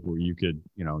live where you could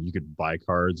buy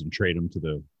cards and trade them to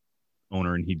the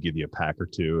owner, and he'd give you a pack or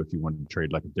two. If you wanted to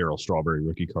trade like a Darryl Strawberry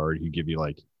rookie card, he'd give you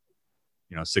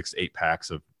 6-8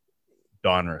 packs of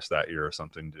Donruss that year or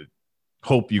something to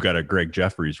hope you got a Greg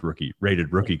Jeffries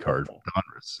rated rookie card from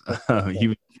Donruss. He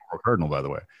was a Cardinal, by the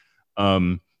way.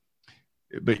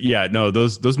 But yeah, no,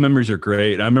 those memories are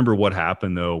great. And I remember what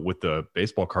happened though with the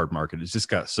baseball card market. It just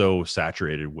got so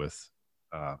saturated with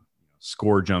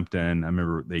Score jumped in. I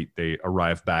remember they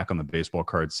arrived back on the baseball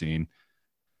card scene,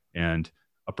 and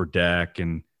Upper Deck,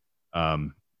 and I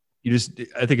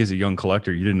think as a young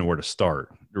collector, you didn't know where to start.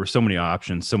 There were so many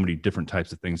options, so many different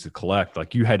types of things to collect.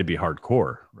 Like you had to be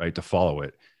hardcore, right, to follow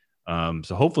it.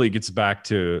 So hopefully it gets back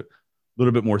to a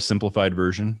little bit more simplified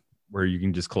version where you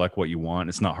can just collect what you want.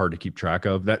 It's not hard to keep track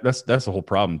of. That's the whole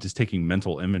problem. Just taking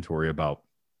mental inventory about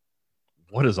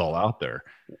what is all out there.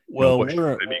 Well,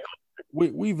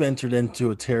 we've entered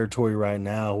into a territory right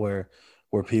now where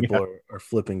people are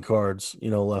flipping cards,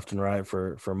 left and right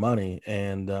for money.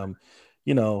 And,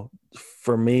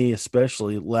 for me,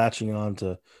 especially latching on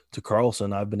to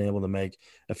Carlson, I've been able to make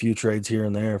a few trades here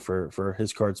and there for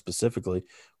his card specifically,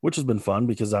 which has been fun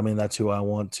because, I mean, that's who I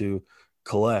want to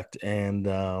collect. And,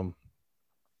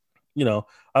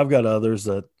 I've got others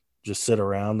that just sit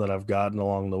around that I've gotten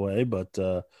along the way, but,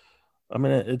 I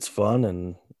mean, it's fun,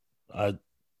 and I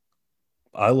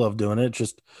love doing it.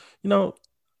 Just,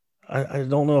 I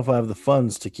don't know if I have the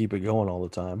funds to keep it going all the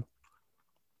time.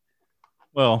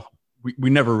 Well,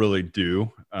 we never really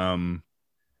do. I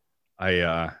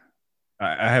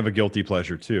have a guilty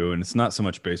pleasure too, and it's not so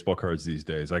much baseball cards these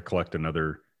days. I collect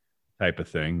another type of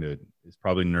thing that is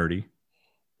probably nerdy.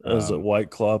 Is it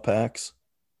White Claw packs?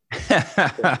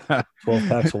 12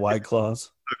 packs of White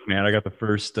Claws. Look, man, I got the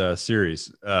first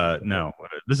series. No,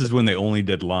 this is when they only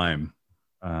did lime.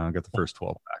 I got the first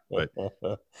 12 pack. But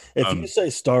if you say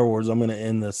Star Wars, I'm going to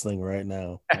end this thing right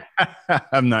now.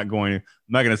 I'm not going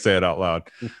to say it out loud.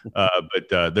 But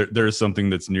there is something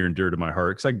that's near and dear to my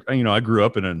heart because I grew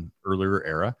up in an earlier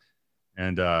era,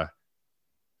 and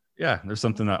yeah, there's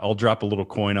something that I'll drop a little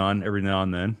coin on every now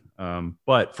and then.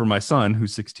 But for my son,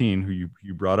 who's 16, who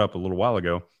you brought up a little while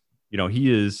ago,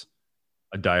 he is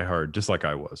a diehard, just like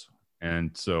I was.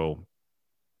 And so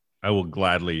I will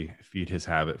gladly feed his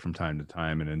habit from time to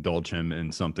time and indulge him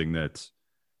in something that's,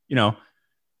 you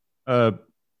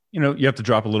have to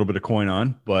drop a little bit of coin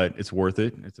on, but it's worth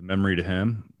it. It's a memory to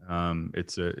him.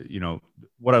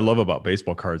 What I love about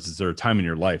baseball cards is there a time in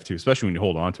your life too, especially when you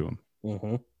hold on to them.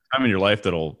 Mm-hmm. Time in your life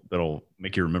that'll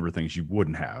make you remember things you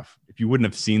wouldn't have if you wouldn't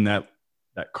have seen that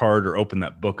card or opened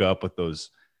that book up with those,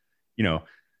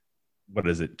 what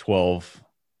is it, 12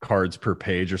 cards per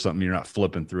page or something. You're not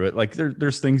flipping through it. Like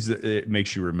there's things that it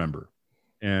makes you remember.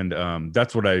 And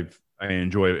that's what I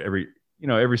enjoy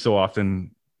every so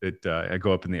often that I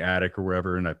go up in the attic or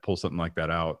wherever and I pull something like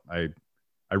that out.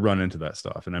 I run into that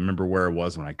stuff and I remember where I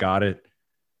was when I got it,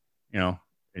 and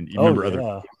you remember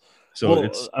other. So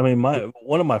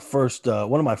one of my first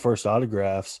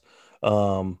autographs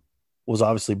was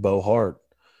obviously Bo Hart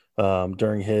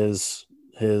during his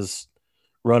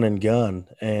run and gun.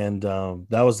 And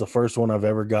that was the first one I've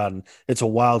ever gotten. It's a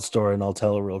wild story and I'll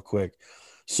tell it real quick.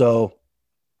 So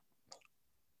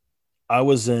I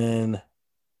was in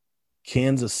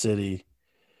Kansas City,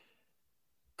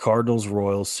 Cardinals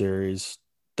Royals series.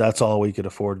 That's all we could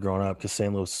afford growing up because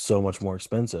St. Louis is so much more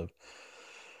expensive.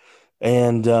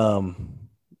 And,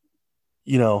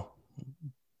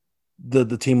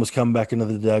 the team was coming back into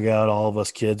the dugout. All of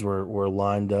us kids were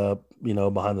lined up,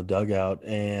 behind the dugout.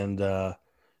 And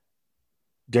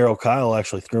Darryl Kyle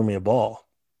actually threw me a ball.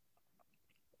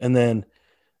 And then,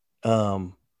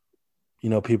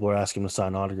 people are asking him to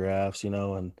sign autographs,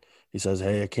 and he says,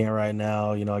 "Hey, I can't right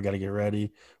now. I got to get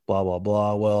ready, blah, blah,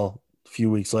 blah." Well, a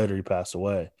few weeks later, he passed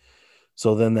away.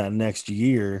 So then that next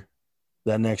year,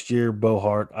 Bo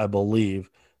Hart, I believe,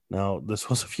 now this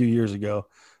was a few years ago,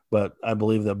 but I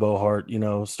believe that Bo Hart,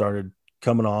 started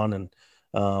coming on. And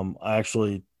I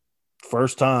actually,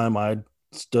 first time I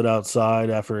stood outside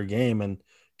after a game and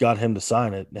got him to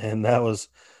sign it. And that was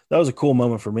a cool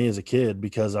moment for me as a kid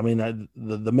because,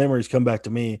 the memories come back to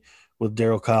me with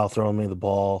Darryl Kyle throwing me the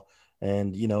ball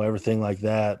and, everything like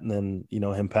that. And then,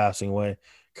 him passing away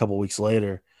a couple weeks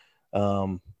later.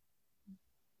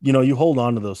 You hold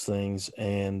on to those things,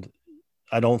 and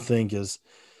I don't think as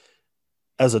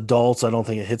adults, I don't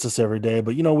think it hits us every day,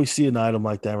 but we see an item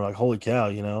like that and we're like, holy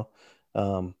cow,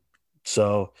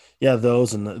 so yeah,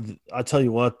 those. And I tell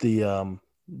you what, the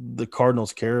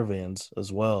Cardinals caravans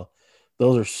as well,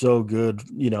 those are so good,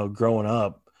 growing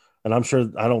up. And I'm sure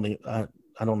I don't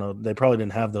know, they probably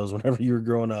didn't have those whenever you were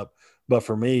growing up, but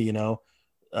for me,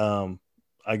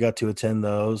 I got to attend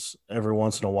those every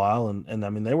once in a while.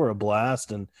 And they were a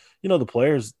blast, and, the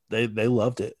players, they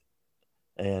loved it.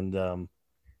 And,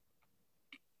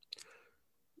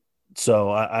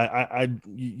 so I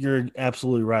you're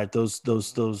absolutely right. Those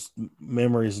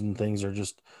memories and things are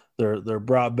just, they're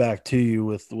brought back to you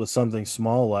with something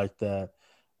small like that.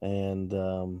 And,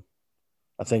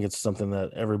 I think it's something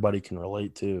that everybody can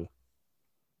relate to.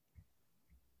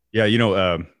 Yeah.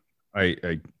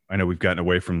 I know we've gotten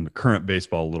away from the current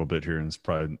baseball a little bit here, and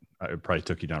it probably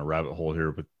took you down a rabbit hole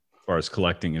here, but as far as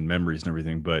collecting and memories and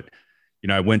everything. But,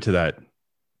 I went to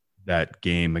that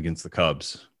game against the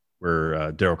Cubs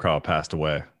where Darryl Kyle passed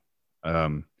away.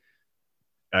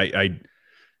 I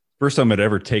first time I'd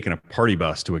ever taken a party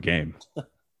bus to a game,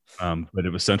 but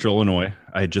it was Central Illinois.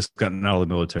 I had just gotten out of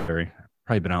the military,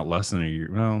 probably been out less than a year,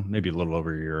 well, maybe a little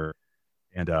over a year,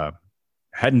 and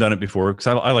hadn't done it before because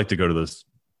I like to go to those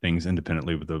things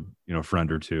independently with a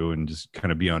friend or two and just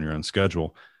kind of be on your own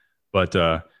schedule. But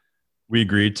we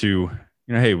agreed to,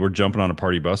 hey, we're jumping on a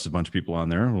party bus, a bunch of people on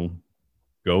there, we'll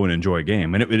go and enjoy a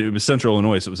game. And it was Central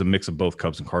Illinois, so it was a mix of both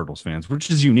Cubs and Cardinals fans, which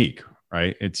is unique,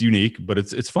 right? It's unique, but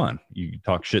it's fun. You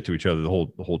talk shit to each other the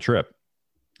whole trip.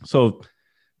 So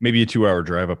maybe a 2-hour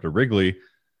drive up to Wrigley,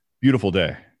 beautiful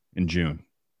day in June.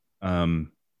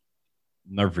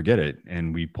 Never forget it.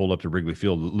 And we pulled up to Wrigley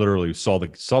Field, literally saw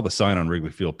the sign on Wrigley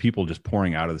Field, people just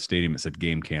pouring out of the stadium that said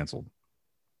game canceled.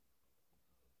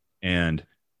 And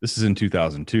this is in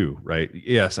 2002, right?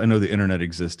 Yes, I know the internet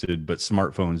existed, but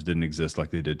smartphones didn't exist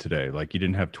like they did today. Like you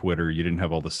didn't have Twitter, you didn't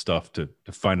have all the stuff to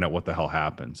find out what the hell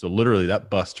happened. So literally that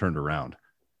bus turned around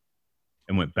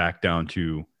and went back down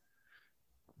to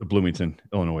the Bloomington,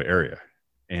 Illinois area.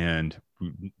 And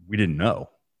we didn't know.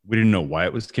 We didn't know why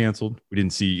it was canceled. We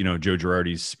didn't see, Joe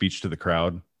Girardi's speech to the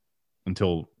crowd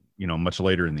until, much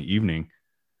later in the evening.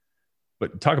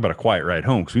 But talk about a quiet ride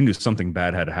home, because we knew something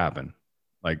bad had to happen.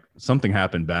 Like something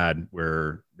happened bad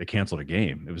where they canceled a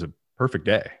game. It was a perfect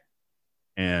day.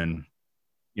 And,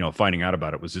 finding out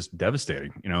about it was just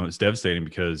devastating. It's devastating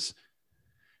because,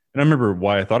 And I remember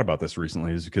why I thought about this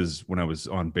recently is because when I was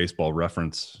on Baseball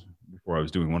Reference before I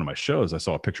was doing one of my shows, I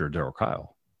saw a picture of Darryl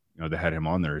Kyle. You know, they had him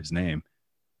on there, his name.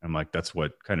 I'm like, that's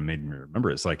what kind of made me remember.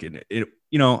 It's like, you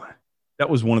know, that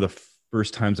was one of the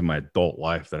first times in my adult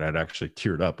life that I'd actually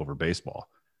teared up over baseball.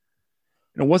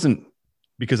 And it wasn't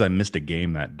because I missed a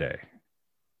game that day.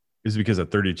 It was because a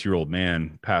 32-year-old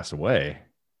man passed away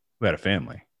who had a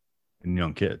family and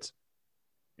young kids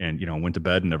and, you know, went to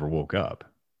bed and never woke up.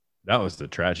 That was the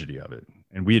tragedy of it.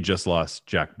 And we had just lost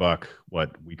Jack Buck, a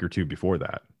week or two before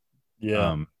that.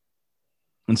 Yeah.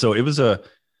 And so it was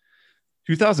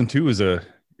 2002 was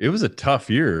a tough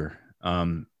year.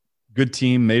 Good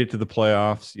team, made it to the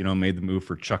playoffs, you know, made the move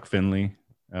for Chuck Finley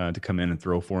to come in and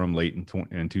throw for him late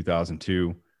in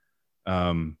 2002.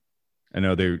 I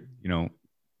know they, you know,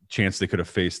 chance they could have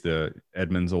faced the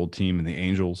Edmonds old team and the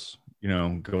Angels, you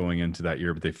know, going into that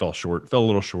year, but they fell a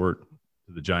little short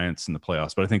to the Giants in the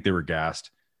playoffs, but I think they were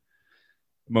gassed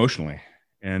emotionally.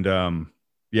 And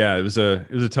yeah, it was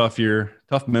a tough year,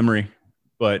 tough memory,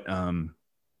 but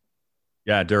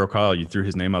yeah, Darryl Kyle, you threw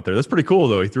his name out there. That's pretty cool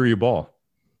though. He threw you a ball.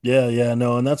 Yeah,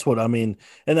 no, and that's what I mean.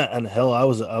 And hell, I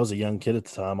was a young kid at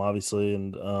the time, obviously,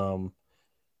 and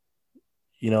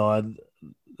you know,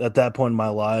 at that point in my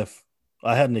life,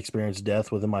 I hadn't experienced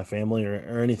death within my family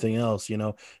or anything else, you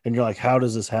know. And you're like, how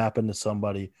does this happen to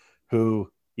somebody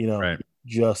who, you know, Right.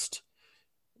 just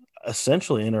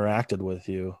essentially interacted with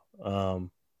you,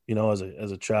 you know, as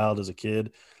a child, as a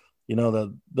kid, you know,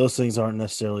 that those things aren't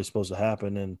necessarily supposed to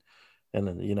happen, and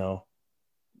you know,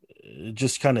 it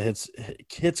just kind of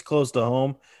hits close to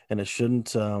home, and it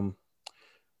shouldn't.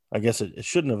 I guess it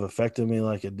shouldn't have affected me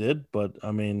like it did, but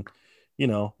I mean, you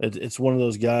know, it's one of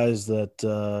those guys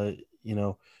that you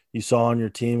know, you saw on your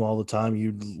team all the time.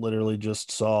 You literally just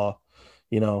saw,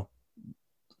 you know,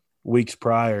 weeks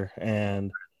prior,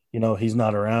 and you know he's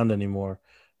not around anymore.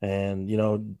 And you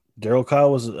know, Darryl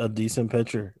Kyle was a decent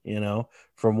pitcher, you know,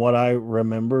 from what I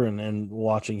remember and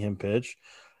watching him pitch.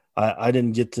 I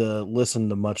didn't get to listen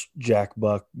to much Jack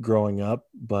Buck growing up,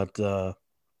 but that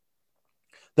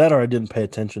or I didn't pay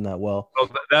attention that well.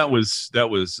 Well, that was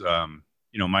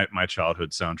you know, my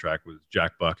childhood soundtrack was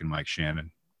Jack Buck and Mike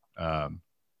Shannon,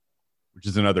 which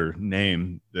is another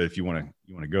name that if you want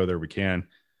to go there, we can.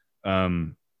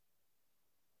 You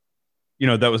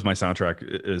know, that was my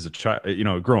soundtrack as a child, you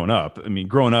know, growing up. I mean,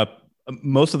 growing up,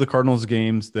 most of the Cardinals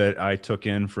games that I took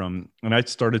in from, and I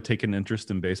started taking interest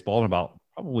in baseball in about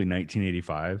probably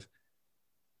 1985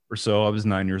 or so. I was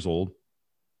 9 years old.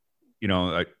 You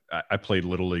know, I played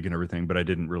Little League and everything, but I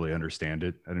didn't really understand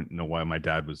it. I didn't know why my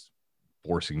dad was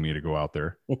forcing me to go out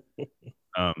there.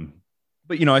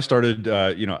 But, you know, I started,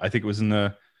 you know, I think it was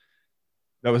that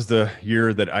was the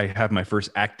year that I have my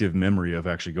first active memory of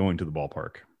actually going to the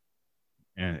ballpark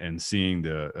and seeing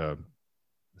the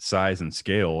size and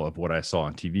scale of what I saw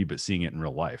on TV, but seeing it in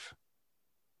real life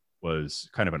was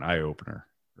kind of an eye opener.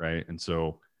 Right. And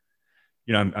so,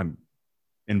 you know, I'm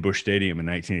in Busch Stadium in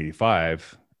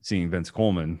 1985, seeing Vince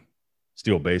Coleman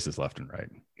steal bases left and right,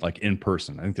 like in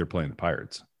person. I think they're playing the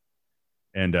Pirates.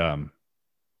 And,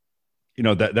 you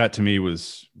know, that to me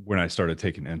was when I started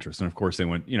taking interest. And of course they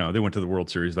went to the World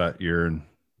Series that year, and,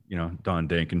 you know, Don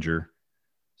Dankinger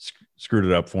screwed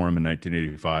it up for him in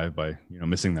 1985 by, you know,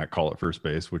 missing that call at first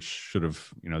base, which should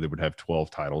have, you know, they would have 12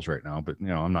 titles right now, but, you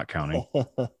know, I'm not counting.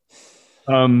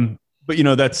 But, you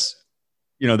know, that's,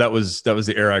 you know, that was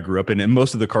the era I grew up in. And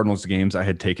most of the Cardinals games I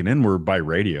had taken in were by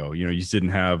radio. You know, you just didn't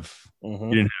have, you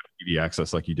didn't have TV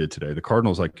access like you did today. The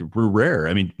Cardinals were rare.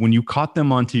 I mean, when you caught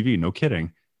them on TV, no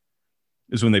kidding,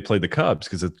 is when they played the Cubs,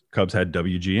 because the Cubs had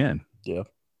WGN. Yeah.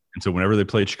 And so whenever they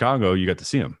played Chicago, you got to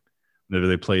see them. Whenever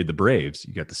they played the Braves,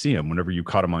 you got to see them. Whenever you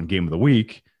caught them on Game of the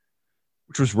Week,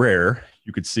 which was rare,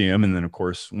 you could see them. And then, of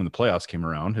course, when the playoffs came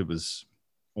around, it was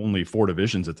only 4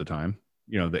 divisions at the time.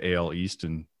 You know, the AL East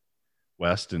and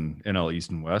West and NL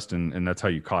East and West, and that's how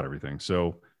you caught everything.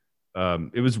 So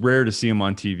it was rare to see them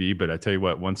on TV. But I tell you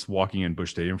what, once walking in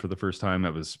Busch Stadium for the first time,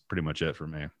 that was pretty much it for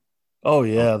me. Oh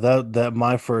yeah, that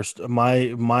my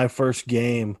first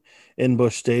game in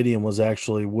Busch Stadium was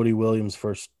actually Woody Williams'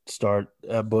 first start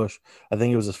at Busch. I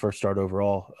think it was his first start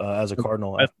overall as a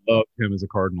Cardinal. I love him as a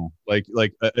Cardinal, like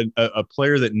a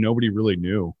player that nobody really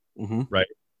knew, right?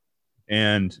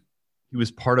 And he was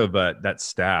part of that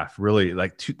staff. Really,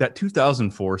 like that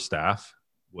 2004 staff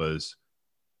was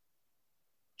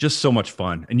just so much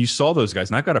fun. And you saw those guys,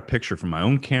 and I got a picture from my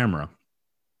own camera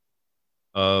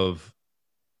of,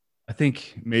 I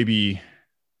think maybe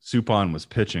Suppan was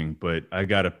pitching, but I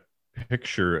got a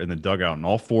picture in the dugout, and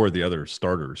all 4 of the other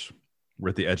starters were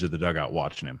at the edge of the dugout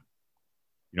watching him.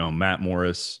 You know, Matt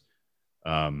Morris,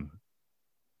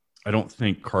 I don't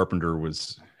think Carpenter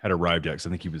had arrived yet, because I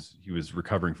think he was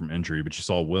recovering from injury. But you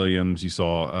saw Williams, you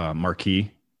saw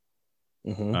Marquis,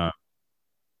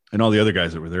 and all the other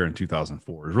guys that were there in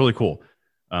 2004. It was really cool.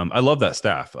 I love that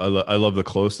staff. I love the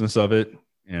closeness of it,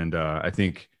 and I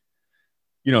think,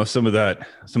 you know, some of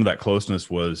that closeness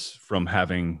was from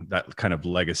having that kind of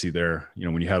legacy there. You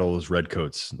know, when you had all those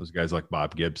redcoats, those guys like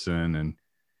Bob Gibson, and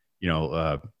you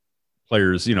know,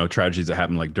 players, you know, tragedies that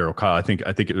happened like Darryl Kyle. I think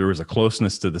there was a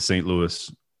closeness to the St.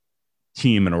 Louis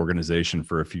team and organization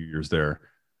for a few years there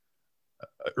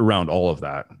around all of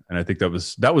that, and I think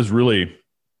that was really,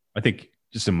 I think,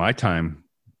 just in my time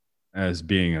as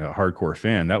being a hardcore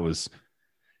fan, that was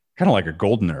kind of like a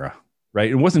golden era,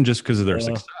 right? It wasn't just because of their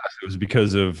success; it was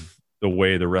because of the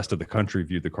way the rest of the country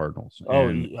viewed the Cardinals. Oh,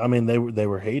 I mean, they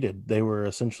were hated. They were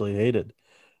essentially hated.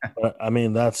 But, I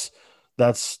mean, that's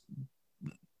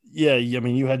yeah. I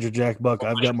mean, you had your Jack Buck.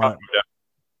 I've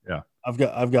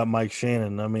got Mike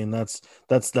Shannon. I mean,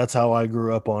 that's how I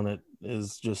grew up on it.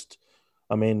 Is just,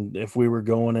 I mean, if we were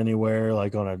going anywhere,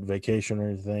 like on a vacation or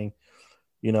anything,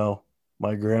 you know,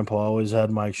 my grandpa always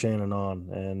had Mike Shannon on,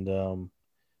 and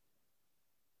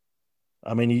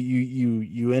I mean,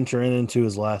 you enter into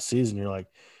his last season, you're like,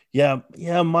 yeah,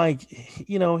 Mike,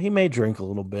 you know, he may drink a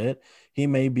little bit, he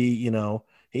may be, you know,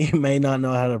 he may not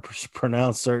know how to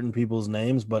pronounce certain people's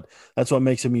names, but that's what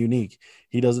makes him unique.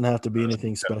 He doesn't have to be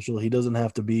anything special. He doesn't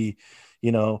have to be,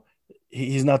 you know,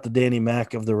 he's not the Danny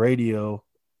Mac of the radio.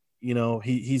 You know,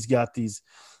 he's got these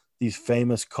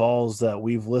famous calls that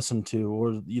we've listened to,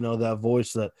 or, you know, that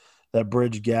voice that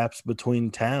bridge gaps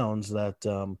between towns that,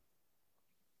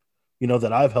 you know,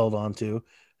 that I've held on to.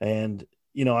 And,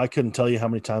 you know, I couldn't tell you how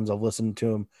many times I've listened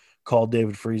to him call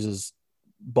David Freese's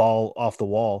ball off the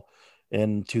wall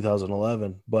in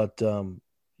 2011. But,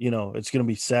 you know, it's going to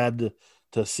be sad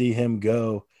to see him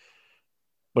go.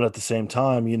 But at the same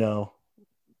time, you know,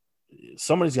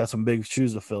 somebody's got some big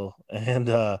shoes to fill. And,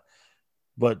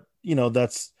 but, you know,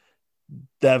 that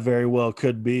very well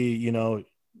could be, you know,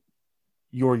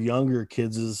 your younger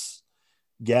kids'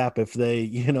 gap if they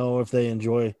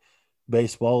enjoy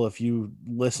baseball, if you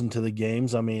listen to the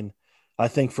games. I mean, I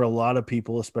think for a lot of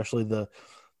people, especially the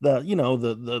you know,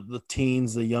 the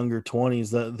teens, the younger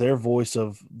 20s, that their voice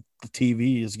of the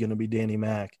TV is going to be Danny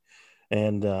Mac,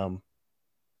 and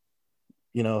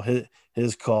you know,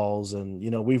 his calls, and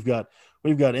you know, we've got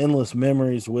endless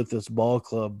memories with this ball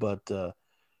club, but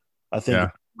I think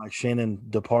Mike Shannon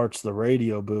departs the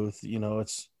radio booth, you know,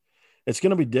 it's going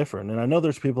to be different. And I know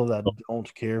there's people that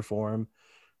don't care for him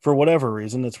for whatever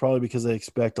reason. It's probably because they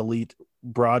expect elite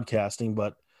broadcasting,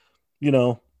 but you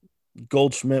know,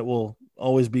 Goldschmidt will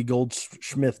always be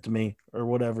Goldschmidt to me, or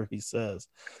whatever he says.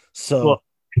 So, well,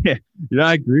 yeah,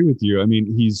 I agree with you. I mean,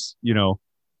 he's, you know,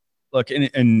 look,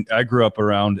 and I grew up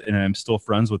around, and I'm still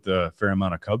friends with a fair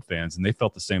amount of Cub fans, and they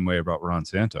felt the same way about Ron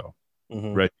Santo.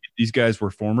 Right? These guys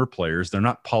were former players. They're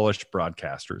not polished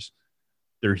broadcasters.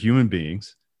 They're human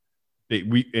beings.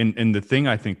 And the thing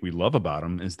I think we love about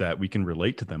them is that we can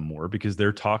relate to them more because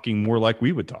they're talking more like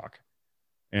we would talk.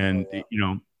 And, you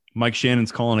know, Mike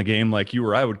Shannon's calling a game like you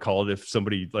or I would call it if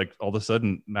somebody, like, all of a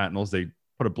sudden, Matt Knowles, they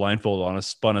put a blindfold on us,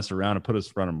 spun us around, and put us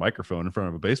in front of a microphone in front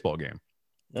of a baseball game.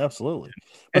 Absolutely.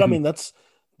 But I mean, I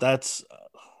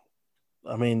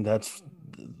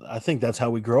think that's how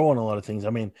we grow on a lot of things. I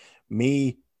mean,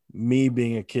 me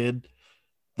being a kid,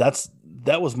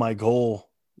 that was my goal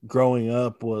growing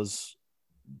up, was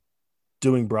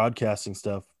doing broadcasting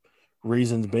stuff.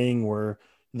 Reasons being were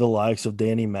the likes of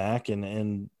Danny Mac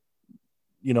and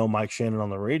you know, Mike Shannon on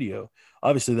the radio.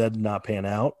 Obviously that did not pan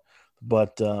out,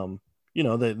 but you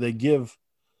know, they give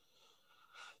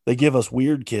us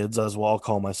weird kids, as well. I'll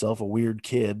call myself a weird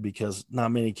kid because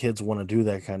not many kids want to do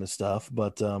that kind of stuff.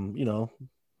 But, you know,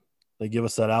 they give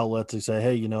us that outlet to say,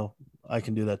 hey, you know, I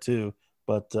can do that too.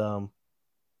 But,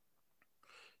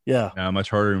 yeah. Much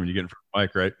harder when you get in front of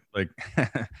Mike, right? Like,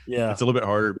 yeah, it's a little bit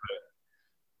harder. But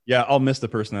yeah, I'll miss the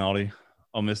personality.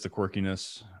 I'll miss the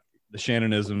quirkiness. The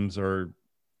Shannonisms are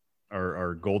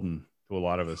golden to a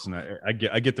lot of us. And I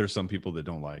get there's some people that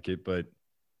don't like it, but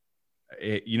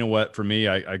you know what? For me,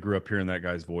 I grew up hearing that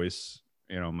guy's voice,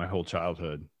 you know, my whole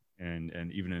childhood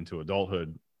and even into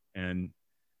adulthood. And,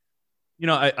 you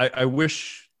know, I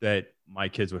wish that my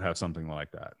kids would have something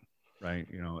like that, right?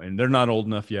 You know, and they're not old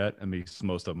enough yet. I mean,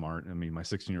 most of them aren't. I mean, my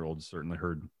 16-year-old has certainly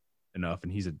heard enough,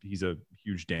 and he's a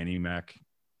huge Danny Mac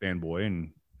fanboy,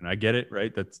 and I get it,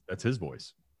 right? That's his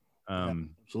voice. Yeah,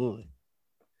 absolutely.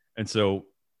 And so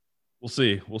we'll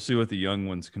see what the young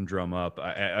ones can drum up.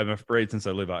 I'm afraid, since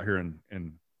I live out here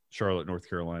in Charlotte, North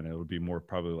Carolina, it would be more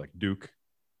probably like Duke,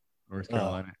 North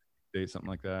Carolina, something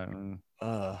like that.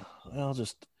 I'll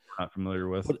just not familiar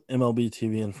with. Put MLB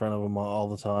TV in front of them all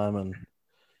the time, and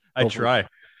I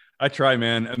try,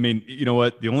 man. I mean, you know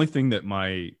what? The only thing that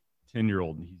my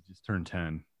 10-year-old, he just turned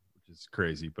 10, which is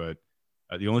crazy, but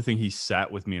the only thing he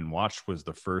sat with me and watched was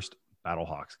the first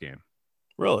Battlehawks game.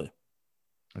 Really?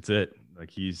 That's it.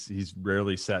 Like he's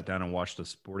rarely sat down and watched a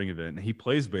sporting event. And he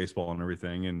plays baseball and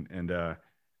everything,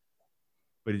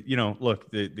 but you know, look,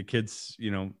 the kids,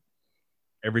 you know,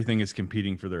 everything is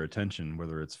competing for their attention,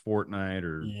 whether it's Fortnite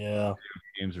or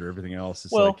games or everything else.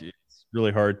 It's like it's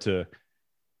really hard to,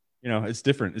 you know, it's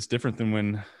different. It's different than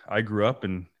when I grew up,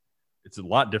 and it's a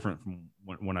lot different from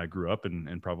when I grew up,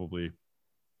 and probably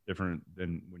different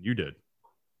than when you did.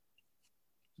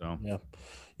 So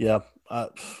yeah.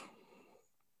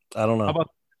 I don't know. How about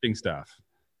the pitching staff?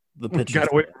 The pitching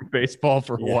got away from baseball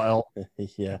for a while.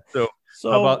 Yeah. So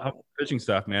how about the pitching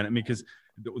staff, man? I mean, because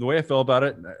the way I feel about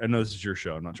it, I know this is your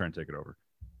show. I'm not trying to take it over.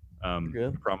 I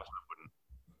promise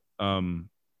I wouldn't.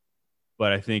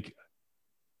 But I think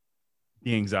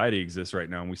the anxiety exists right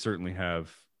now, and we certainly have,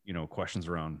 you know, questions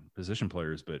around position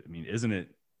players. But I mean, isn't it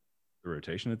the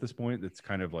rotation at this point? It's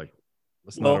kind of like,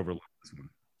 let's not overlook this one.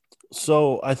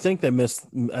 So I think they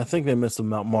missed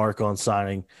the mark on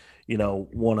signing, you know,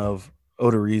 one of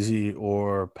Odorizzi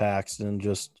or Paxton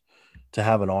just to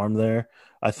have an arm there.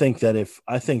 I think that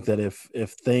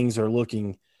if things are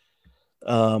looking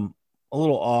a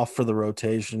little off for the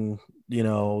rotation, you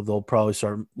know, they'll probably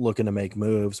start looking to make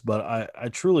moves. But I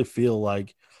truly feel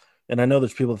like, and I know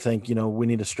there's people that think, you know, we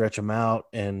need to stretch them out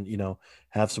and, you know,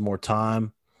 have some more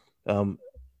time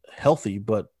healthy.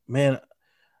 But man,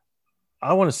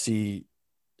 I want to see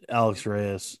Alex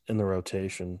Reyes in the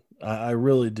rotation. I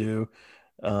really do.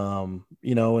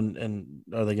 You know, and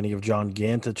are they going to give John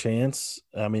Gant a chance?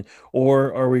 I mean,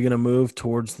 or are we going to move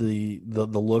towards the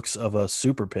looks of a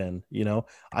super pin? You know,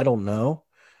 I don't know.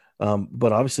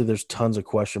 But obviously there's tons of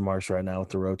question marks right now with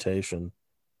the rotation.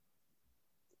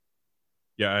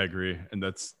 Yeah, I agree. And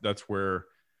that's where,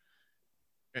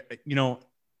 you know,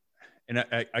 and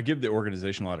I give the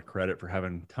organization a lot of credit for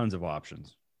having tons of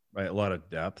options, right? A lot of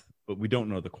depth, but we don't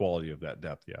know the quality of that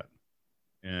depth yet.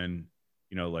 And,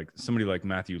 you know, like somebody like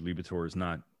Matthew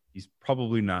Liberatore he's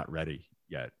probably not ready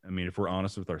yet. I mean, if we're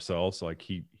honest with ourselves, like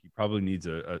he probably needs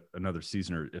another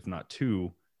season, or if not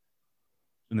two,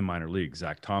 in the minor league.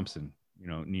 Zach Thompson, you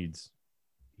know, needs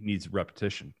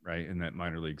repetition, right, in that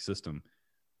minor league system.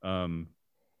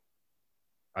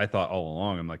 I thought all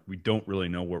along, I'm like, we don't really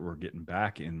know what we're getting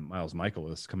back in Miles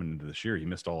Michaelis coming into this year. He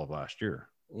missed all of last year.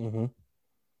 Mm-hmm.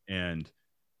 And,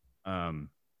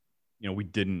 you know, we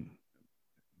didn't,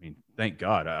 I mean, thank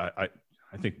God. I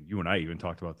think you and I even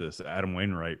talked about this. Adam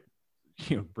Wainwright,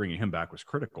 you know, bringing him back was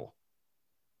critical.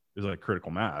 It was like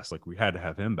critical mass. Like we had to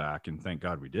have him back, and thank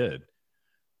God we did.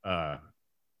 I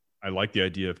like the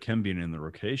idea of Kim being in the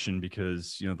rotation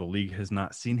because, you know, the league has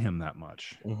not seen him that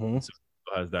much. Mm-hmm. So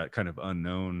has that kind of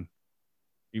unknown.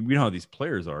 We know how these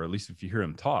players are. At least if you hear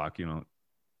them talk, you know,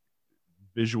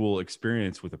 visual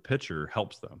experience with a pitcher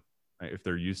helps them, right? If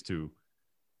they're used to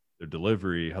their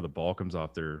delivery, how the ball comes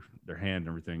off their hand and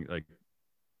everything, like,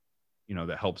 you know,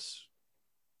 that helps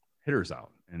hitters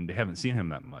out. And they haven't seen him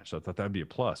that much. So I thought that'd be a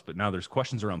plus. But now there's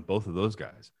questions around both of those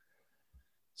guys.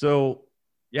 So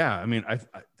yeah, I mean,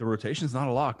 the rotation's not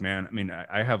a lock, man. I mean,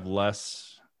 I have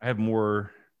a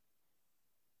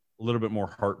little bit more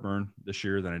heartburn this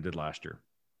year than I did last year.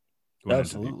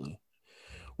 Absolutely.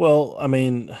 Well, I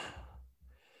mean,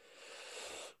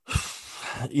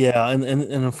 yeah, and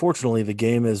unfortunately the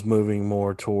game is moving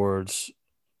more towards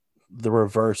the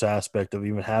reverse aspect of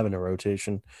even having a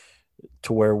rotation,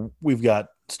 to where we've got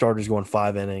starters going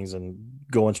 5 innings and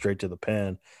going straight to the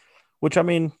pen, which, I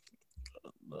mean,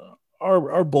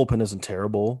 our bullpen isn't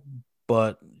terrible,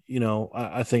 but you know,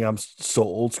 I think I'm so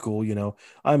old school, you know,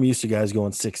 I'm used to guys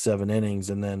going 6-7 innings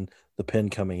and then the pen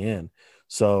coming in.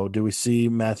 So do we see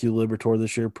Matthew Liberatore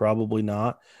this year? Probably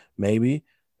not. Maybe.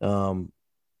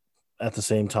 At the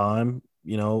same time,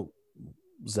 you know,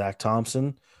 Zach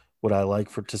Thompson, would I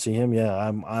like to see him? Yeah,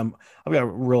 I've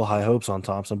got real high hopes on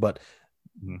Thompson, but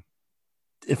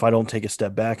if I don't take a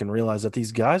step back and realize that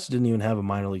these guys didn't even have a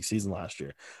minor league season last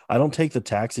year, I don't take the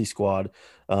taxi squad,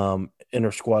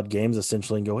 inter squad games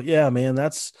essentially and go, yeah, man,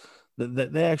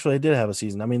 they actually did have a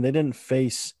season. I mean, they didn't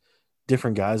face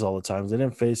different guys all the time. They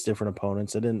didn't face different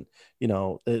opponents. They didn't, you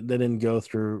know, they didn't go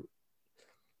through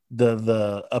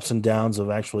the ups and downs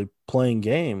of actually playing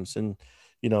games and,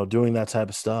 you know, doing that type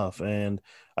of stuff. And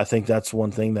I think that's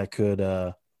one thing that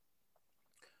could,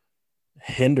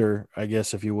 hinder, I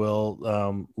guess, if you will,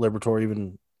 Liberatore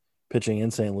even pitching in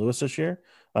St. Louis this year.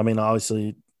 I mean,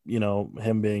 obviously, you know,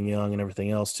 him being young and everything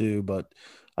else too, but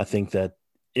I think that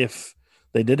if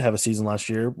they did have a season last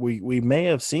year. We may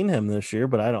have seen him this year,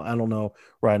 but I don't know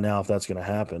right now if that's going to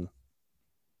happen.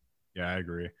 Yeah, I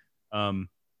agree. I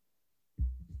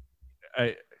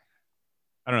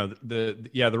don't know.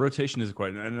 The rotation is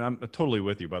quite, and I'm totally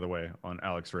with you, by the way, on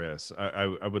Alex Reyes.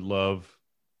 I would love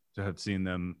to have seen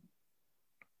them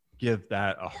give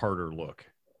that a harder look.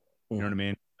 You know what I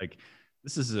mean? Like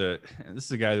this is a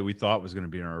guy that we thought was going to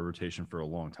be in our rotation for a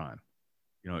long time.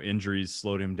 You know, injuries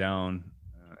slowed him down,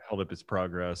 held up his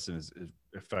progress, and is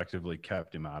effectively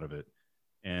kept him out of it.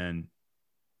 And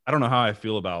I don't know how I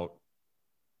feel about.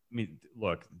 I mean,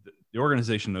 look, the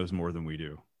organization knows more than we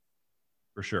do,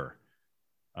 for sure.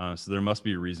 So there must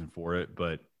be a reason for it.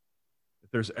 But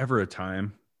if there's ever a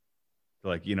time,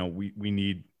 like, you know, we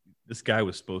need this guy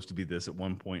was supposed to be this at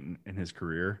one point in his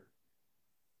career.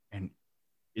 And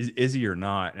is he or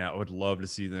not? And I would love to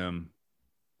see them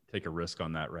take a risk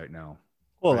on that right now.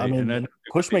 Well, right? I mean, then,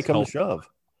 push may come to shove.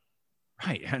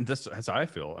 Right. And that's how I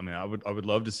feel. I mean, I would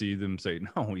love to see them say,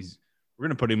 no, we're going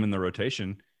to put him in the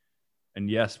rotation. And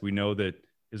yes, we know that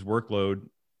his workload,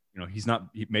 you know,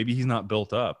 maybe he's not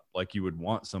built up like you would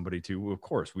want somebody to. Of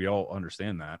course, we all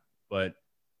understand that, but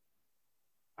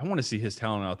I want to see his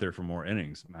talent out there for more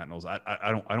innings, Matt Knowles.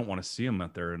 I don't want to see him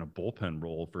out there in a bullpen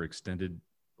role for extended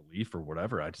relief or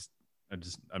whatever.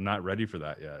 I'm not ready for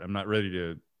that yet. I'm not ready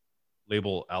to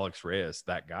label Alex Reyes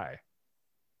that guy.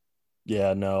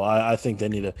 Yeah, no, I think they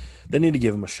need to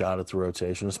give him a shot at the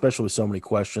rotation, especially with so many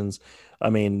questions. I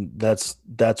mean, that's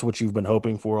what you've been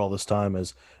hoping for all this time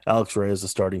is Alex Reyes, the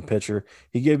starting pitcher.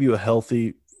 He gave you a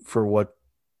healthy, for what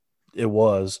it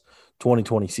was,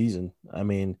 2020 season. I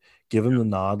mean, give him the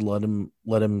nod, let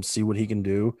him see what he can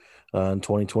do in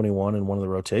 2021 in one of the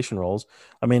rotation roles.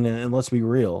 I mean, and let's be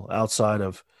real, outside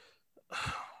of,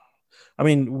 I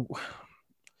mean,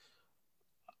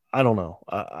 I don't know.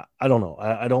 I don't know.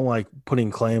 I don't like putting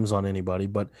claims on anybody,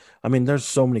 but I mean, there's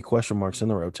so many question marks in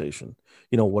the rotation.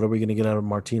 You know, what are we going to get out of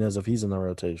Martinez if he's in the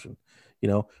rotation? You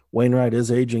know, Wainwright is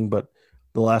aging, but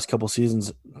the last couple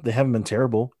seasons they haven't been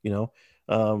terrible. You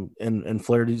know, and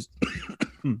Flaherty's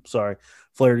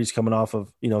Flaherty's coming off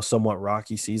of, you know, somewhat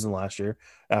rocky season last year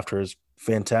after his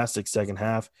fantastic second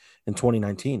half in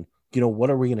 2019. You know, what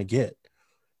are we going to get?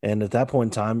 And at that point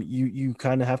in time, you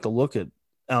kind of have to look at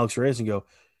Alex Reyes and go,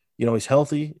 you know, he's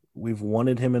healthy. We've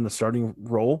wanted him in the starting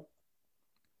role.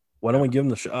 Why don't we give him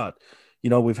the shot?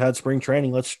 You know, we've had spring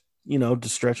training. Let's, you know, to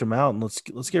stretch him out and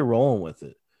let's get rolling with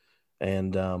it.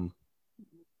 And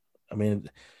I mean,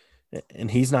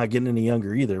 and he's not getting any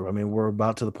younger either. I mean, we're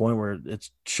about to the point where it's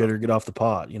shit or get off the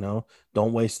pot. You know,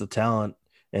 don't waste the talent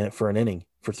for an inning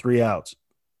for 3 outs.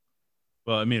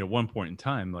 Well, I mean, at one point in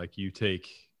time, like you take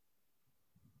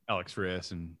Alex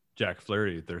Reyes and Jack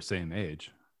Flaherty at their same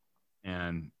age,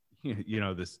 and you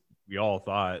know, we all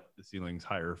thought the ceiling's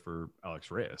higher for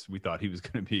Alex Reyes. We thought he was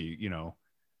going to be, you know,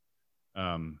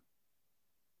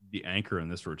 the anchor in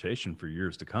this rotation for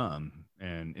years to come.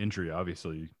 And injury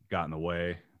obviously got in the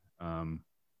way. And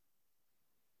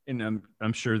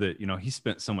I'm sure that, you know, he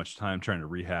spent so much time trying to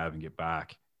rehab and get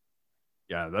back.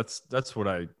 Yeah, that's what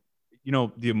you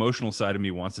know, the emotional side of me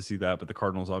wants to see that, but the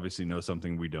Cardinals obviously know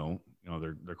something we don't. You know,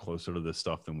 they're closer to this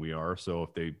stuff than we are. So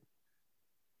if they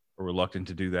are reluctant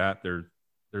to do that,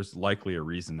 there's likely a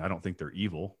reason. I don't think they're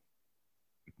evil.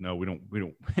 No, we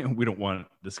don't want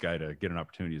this guy to get an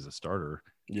opportunity as a starter.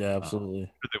 Yeah, absolutely.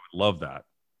 They would love that,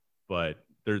 but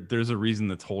there's a reason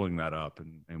that's holding that up,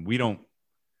 and we don't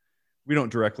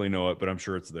directly know it, but I'm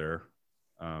sure it's there.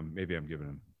 Maybe I'm giving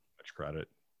him much credit.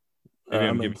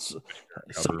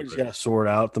 Somebody's got to sort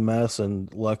out the mess,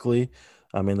 and luckily,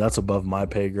 I mean, that's above my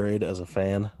pay grade as a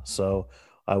fan. So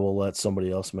I will let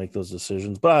somebody else make those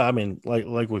decisions. But I mean,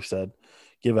 like we've said,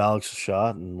 give Alex a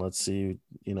shot and let's see,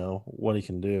 you know, what he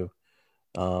can do.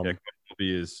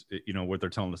 Is, you know, what they're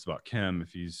telling us about Kim,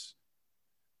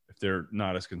 if they're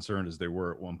not as concerned as they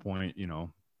were at one point, you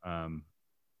know,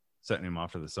 setting him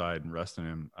off to the side and resting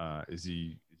him, is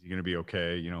he going to be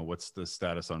okay? You know, what's the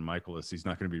status on Michaelis? He's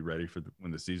not going to be ready for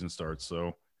when the season starts.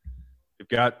 So they've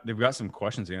got some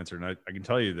questions answered. And I can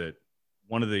tell you that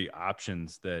one of the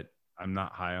options that I'm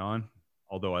not high on,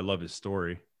 although I love his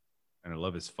story and I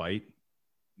love his fight,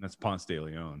 and that's Ponce de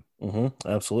Leon. Mm-hmm,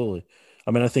 absolutely.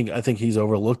 I mean, I think he's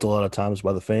overlooked a lot of times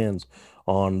by the fans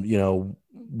on, you know,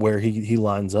 where he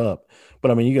lines up. But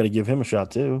I mean, you got to give him a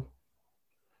shot too.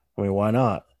 I mean, why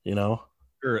not? You know.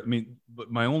 Sure. I mean,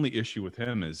 but my only issue with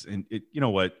him is, and you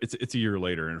know what, it's a year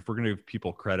later, and if we're going to give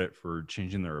people credit for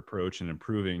changing their approach and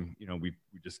improving, you know, we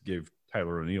just gave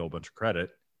Tyler O'Neill a bunch of credit,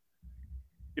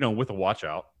 you know, with a watch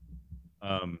out.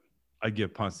 I'd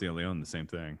give Ponce de Leon the same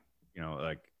thing. You know,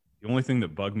 like The only thing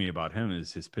that bugged me about him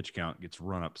is his pitch count gets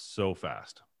run up so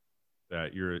fast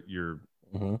that you're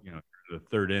the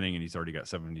third inning and he's already got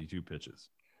 72 pitches.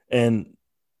 And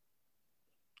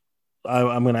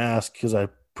I'm going to ask because I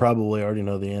probably already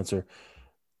know the answer.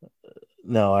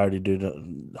 No, I already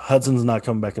do. Hudson's not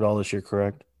coming back at all this year,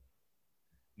 correct?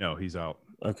 No, he's out.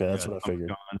 Okay, that's what I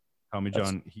figured. Tommy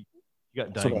John, he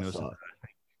got diagnosed in, I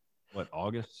think,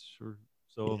 August or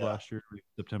so of last year,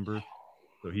 September.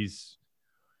 So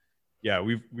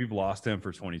we've lost him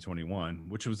for 2021,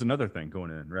 which was another thing going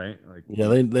in, right? Like,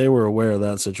 yeah, they were aware of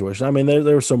that situation. I mean, there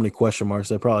were so many question marks.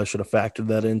 They probably should have factored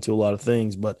that into a lot of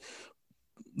things, but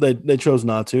they chose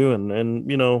not to.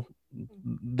 And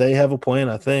they have a plan,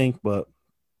 I think, but.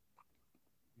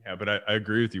 Yeah, but I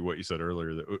agree with you what you said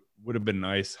earlier. That it would have been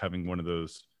nice having one of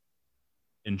those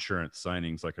insurance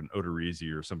signings like an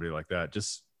Odorizzi or somebody like that.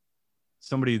 Just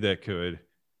somebody that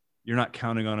you're not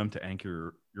counting on them to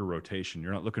anchor your rotation.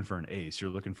 You're not looking for an ace. You're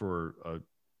looking for a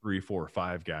 3, 4,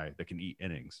 5 guy that can eat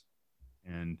innings.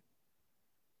 And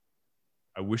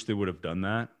I wish they would have done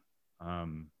that.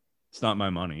 It's not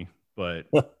my money, but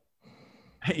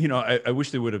I wish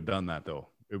they would have done that though.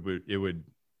 It would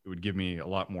give me a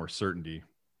lot more certainty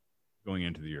going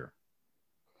into the year.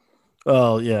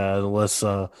 Oh yeah,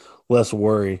 less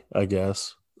worry, I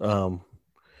guess. So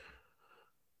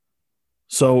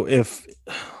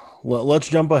let's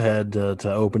jump ahead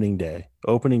to opening day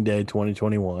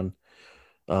 2021.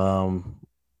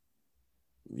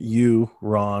 You,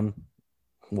 Ron,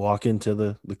 walk into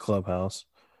the clubhouse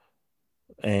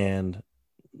and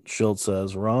Schultz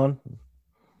says, Ron,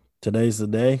 today's the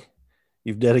day.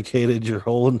 You've dedicated your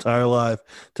whole entire life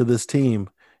to this team.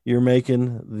 You're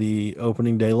making the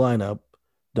opening day lineup.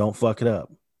 Don't fuck it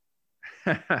up.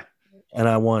 And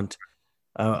I want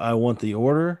the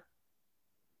order.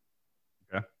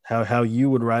 Okay. How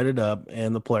you would write it up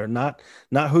and the player, not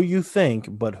who you think,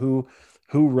 but who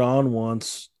Ron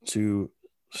wants to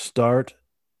start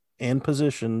and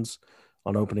positions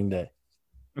on opening day.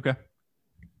 Okay.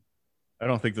 I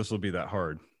don't think this will be that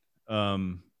hard. I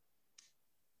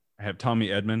have Tommy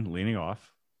Edman leading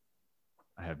off.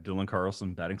 I have Dylan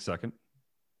Carlson batting second,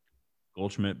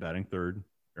 Goldschmidt batting third,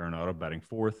 Arenado batting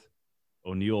fourth,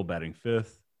 O'Neill batting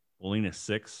fifth, Molina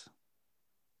sixth.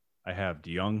 I have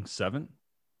DeYoung seventh.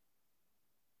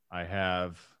 I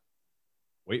have,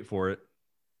 wait for it,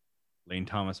 Lane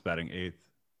Thomas batting eighth.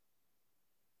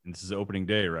 And this is opening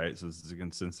day, right? So this is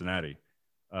against Cincinnati.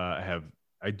 I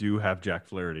do have Jack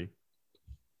Flaherty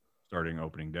starting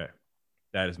opening day.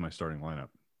 That is my starting lineup.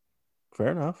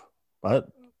 Fair enough. I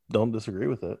don't disagree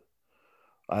with it.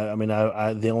 The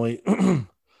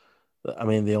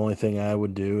only thing I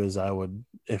would do is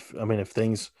if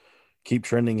things keep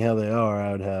trending how they are,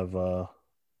 I would go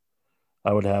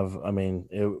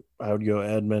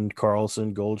Edman,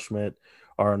 Carlson, Goldschmidt,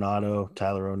 Arenado,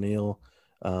 Tyler O'Neill,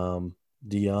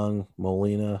 DeYoung,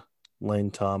 Molina,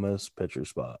 Lane Thomas, pitcher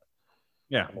spot.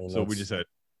 Yeah. So we just had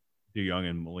DeYoung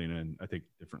and Molina in, I think,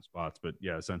 different spots, but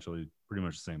yeah, essentially pretty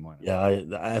much the same lineup.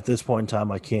 Yeah. At this point in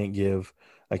time, I can't give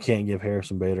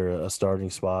Harrison Bader a starting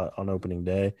spot on opening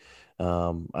day.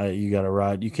 You got to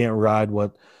ride. You can't ride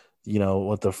what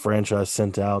the franchise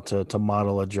sent out to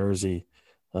model a jersey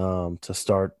to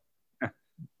start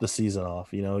the season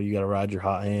off. You got to ride your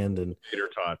hot hand and Bader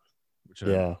taught.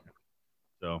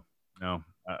 So no,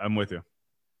 I'm with you.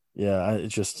 Yeah,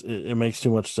 it makes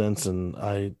too much sense,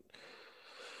 and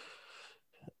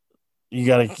you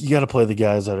gotta play the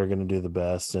guys that are going to do the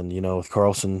best, and with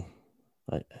Carlson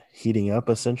heating up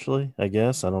essentially, I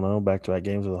guess, I don't know, back-to-back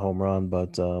games with a home run,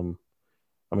 but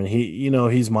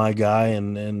he's my guy,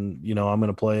 and I'm going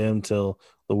to play him till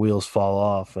the wheels fall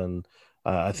off, and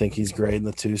I think he's great in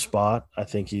the 2 spot. I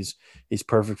think he's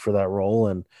perfect for that role,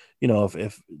 and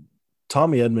if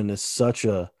Tommy Edman is such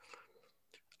a,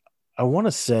 I want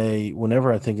to say,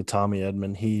 whenever I think of Tommy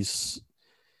Edman, he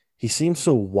seems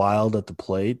so wild at the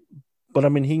plate, but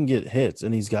he can get hits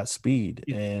and he's got speed.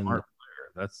 He's and a smart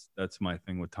player. That's my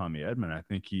thing with Tommy Edman. I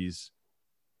think he's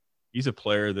a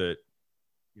player that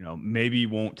maybe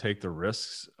won't take the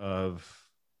risks of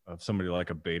somebody like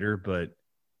a Bader, but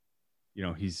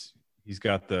he's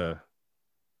got that,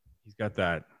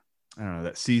 I don't know,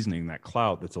 that seasoning, that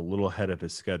clout that's a little ahead of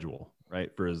his schedule,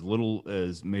 right? For as little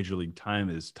as major league time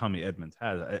as Tommy Edman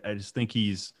has, I just think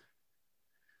he's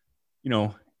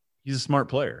a smart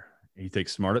player. He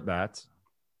takes smart at bats.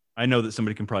 I know that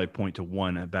somebody can probably point to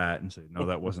one at bat and say, no,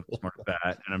 that wasn't a smart bat.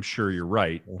 And I'm sure you're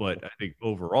right. But I think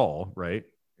overall, right,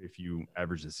 if you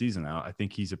average the season out, I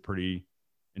think he's a pretty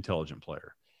intelligent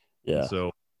player. Yeah.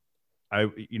 So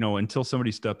until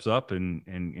somebody steps up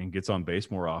and gets on base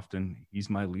more often, he's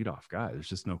my leadoff guy. There's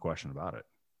just no question about it.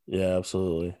 Yeah,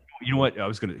 absolutely. You know what?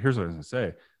 Here's what I was gonna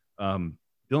say.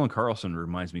 Dylan Carlson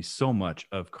reminds me so much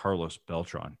of Carlos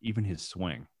Beltran, even his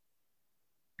swing.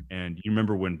 And you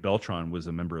remember when Beltran was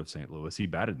a member of St. Louis, he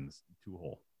batted in the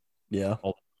 2-hole. Yeah.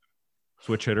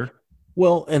 Switch hitter.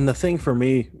 Well, and the thing for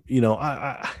me,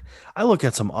 I look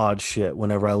at some odd shit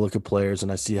whenever I look at players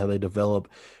and I see how they develop.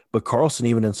 But Carlson,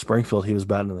 even in Springfield, he was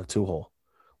batting in the 2-hole.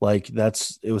 Like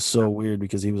it was so weird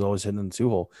because he was always hitting in the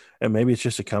 2-hole. And maybe it's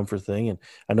just a comfort thing. And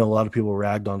I know a lot of people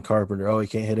ragged on Carpenter. Oh, he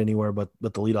can't hit anywhere but the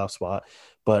leadoff spot.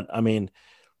 But I mean,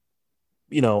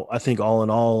 I think all in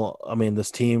all, I mean,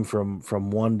 this team from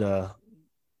 1 to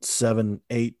 7,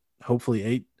 8, hopefully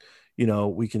 8,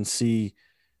 we can see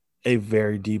a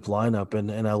very deep lineup.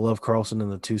 And I love Carlson in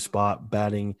the 2 spot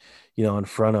batting, in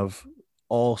front of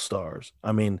all stars.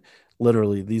 I mean,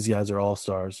 literally these guys are all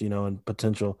stars, and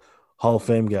potential Hall of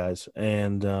Fame guys.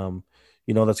 And,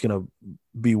 that's going to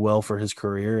be well for his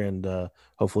career and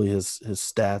hopefully his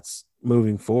stats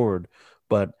moving forward.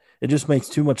 But it just makes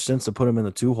too much sense to put him in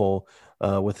the 2-hole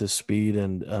with his speed.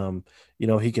 And,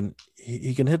 he can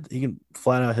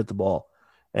flat out hit the ball.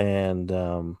 And,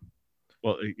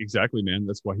 well, exactly, man.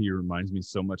 That's why he reminds me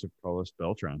so much of Carlos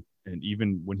Beltran. And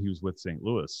even when he was with St.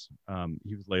 Louis,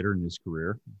 he was later in his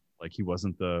career. Like he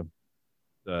wasn't the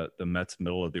Mets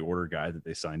middle of the order guy that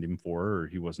they signed him for, or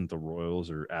he wasn't the Royals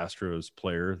or Astros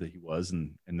player that he was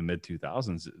in the mid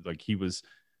 2000s. Like he was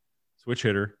switch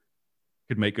hitter,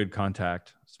 could make good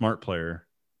contact, smart player,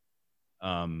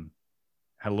 had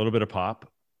a little bit of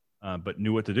pop, but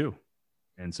knew what to do.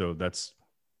 And so that's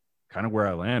kind of where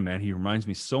I land, man. He reminds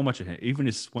me so much of him. Even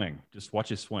his swing. Just watch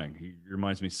his swing. He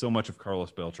reminds me so much of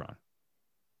Carlos Beltran.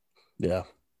 Yeah.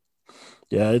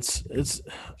 Yeah, it's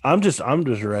I'm just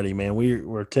ready, man.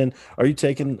 We're 10. Are you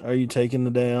taking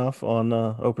the day off on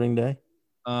opening day?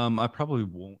 I probably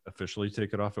won't officially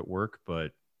take it off at work,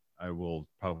 but I will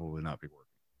probably not be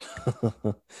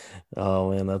working.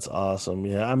 Oh man, that's awesome.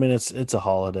 Yeah, I mean it's a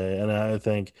holiday, and I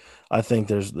think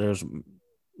there's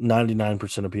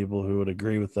 99% of people who would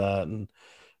agree with that, and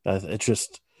it's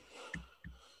just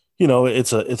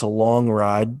it's a long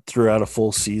ride throughout a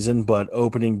full season, but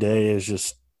opening day is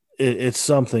just it's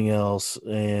something else,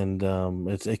 and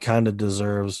it kind of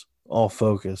deserves all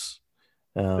focus,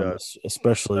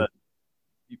 especially.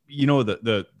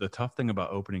 The tough thing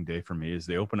about opening day for me is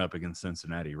they open up against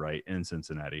Cincinnati, right? In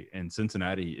Cincinnati. And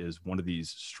Cincinnati is one of these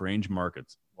strange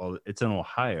markets. While it's in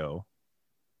Ohio,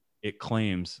 it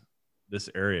claims this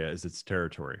area as its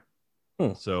territory.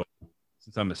 So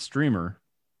since I'm a streamer,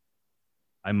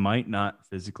 I might not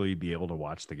physically be able to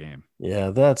watch the game.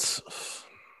 Yeah, that's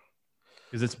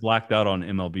because it's blacked out on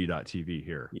MLB.TV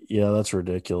here. Yeah, that's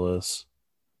ridiculous.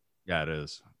 Yeah, it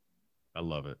is. I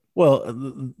love it. Well,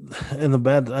 and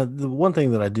the one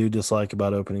thing that I do dislike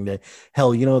about opening day,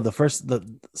 hell,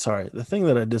 the thing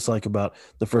that I dislike about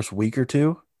the first week or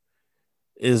two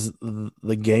is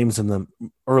the games in the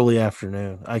early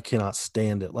afternoon. I cannot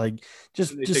stand it. Like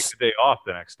just take the day off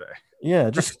the next day. Yeah,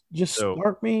 just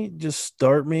start me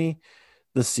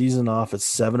the season off at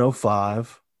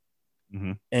 7:05.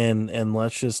 Mm-hmm. And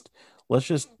let's just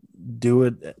do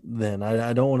it then.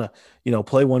 I don't want to,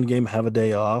 play one game, have a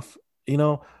day off.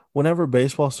 Whenever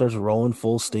baseball starts rolling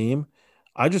full steam,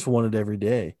 I just want it every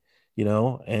day,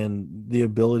 and the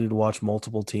ability to watch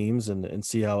multiple teams and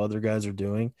see how other guys are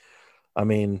doing. I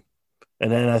mean,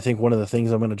 and then I think one of the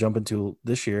things I'm going to jump into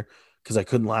this year, because I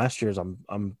couldn't last year, is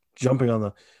I'm jumping on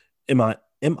the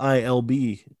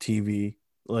MILB TV.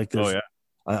 Like there's,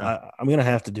 I'm going to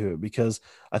have to do it because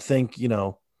I think,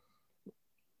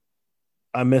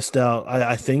 I missed out.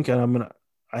 I think, and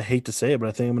I hate to say it, but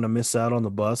I think I'm going to miss out on the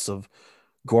bus of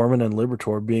Gorman and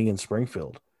Liberatore being in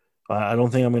Springfield. I don't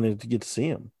think I'm going to get to see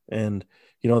him. And,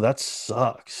 that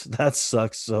sucks. That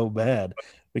sucks so bad.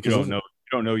 Because you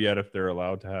don't know yet if they're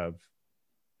allowed to have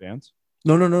fans?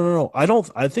 No.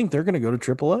 I think they're going to go to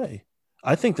AAA.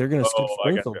 I think they're going to skip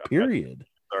Springfield, period.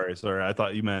 Sorry. I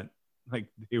thought you meant like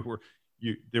they weren't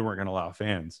going to allow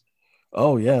fans.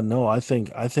 Oh yeah, no. I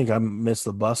think I missed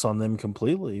the bus on them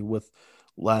completely with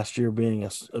last year being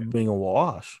a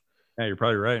wash. Yeah, you're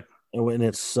probably right. And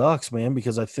it sucks, man,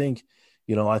 because I think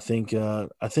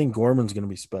Gorman's going to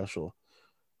be special.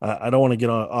 I don't want to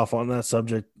get off on that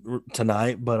subject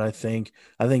tonight, but I think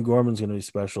Gorman's going to be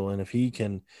special, and if he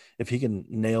can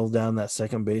nail down that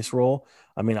second base role,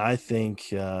 I mean, I think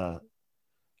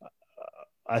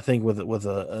with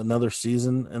another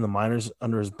season in the minors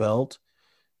under his belt,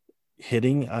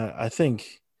 hitting, I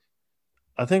think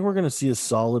we're going to see a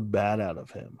solid bat out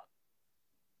of him.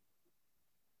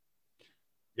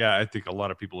 Yeah, I think a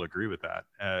lot of people agree with that.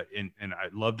 And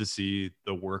I'd love to see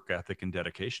the work ethic and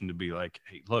dedication to be like,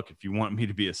 hey, look, if you want me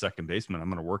to be a second baseman, I'm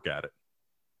going to work at it.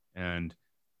 And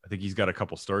I think he's got a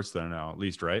couple starts there now, at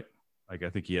least, right? Like,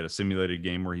 I think he had a simulated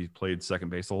game where he played second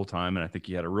base the whole time, and I think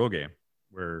he had a real game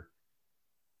where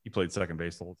he played second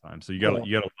base the whole time. So you got to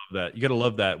love that. You got to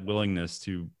love that willingness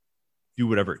to do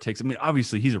whatever it takes. I mean,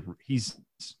 obviously he's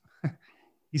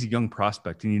a young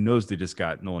prospect, and he knows they just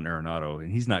got Nolan Arenado,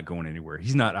 and he's not going anywhere.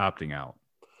 He's not opting out.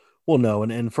 Well, no,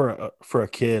 and for a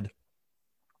kid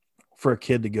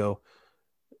to go,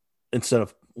 instead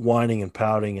of whining and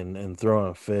pouting and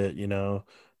throwing a fit,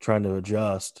 trying to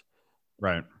adjust,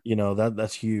 right?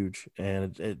 That's huge,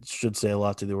 and it should say a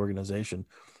lot to the organization.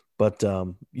 But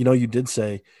you did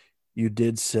say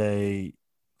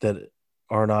that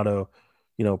Arenado,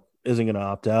 isn't going to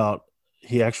opt out.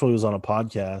 He actually was on a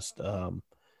podcast,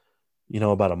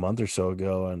 about a month or so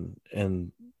ago,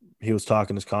 and he was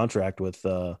talking his contract with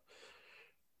a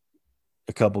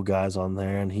couple guys on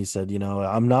there, and he said,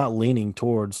 I'm not leaning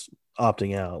towards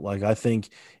opting out. Like, I think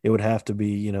it would have to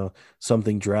be,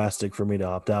 something drastic for me to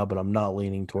opt out, but I'm not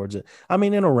leaning towards it. I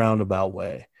mean, in a roundabout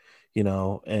way,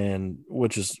 and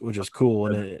which is cool.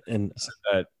 And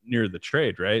that near the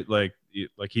trade, right? Like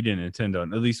he didn't intend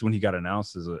on, at least when he got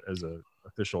announced as a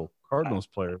official Cardinals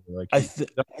player. Like, I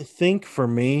think for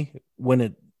me, when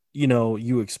it,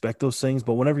 you expect those things,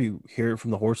 but whenever you hear it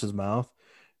from the horse's mouth,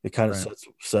 it kind of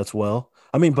sets well.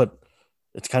 I mean, but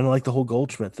it's kind of like the whole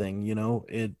Goldschmidt thing,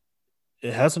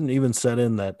 it hasn't even set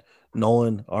in that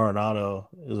Nolan Arenado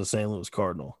is a St. Louis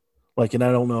Cardinal. Like, and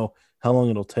I don't know how long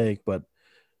it'll take, but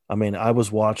I mean, I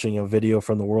was watching a video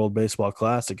from the World Baseball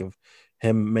Classic of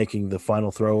him making the final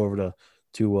throw over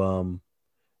to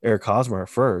Eric Hosmer at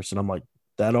first, and I'm like,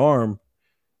 that arm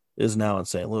is now in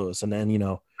St. Louis. And then,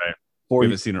 right. We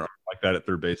haven't seen an arm like that at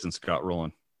third base in Scott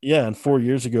Rowland. Yeah, and 4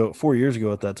 years ago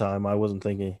at that time, I wasn't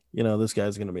thinking, this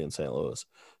guy's going to be in St. Louis.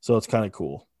 So it's kind of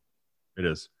cool. It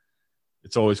is.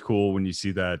 It's always cool when you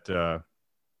see that.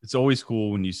 It's always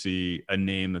cool when you see a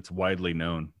name that's widely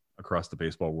known across the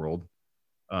baseball world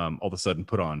all of a sudden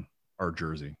put on our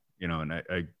jersey. And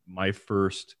my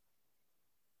first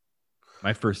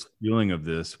feeling of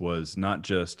this was not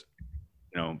just,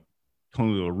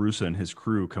 Tony La Russa and his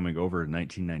crew coming over in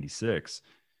 1996.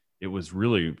 It was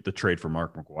really the trade for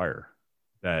Mark McGwire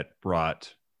that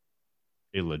brought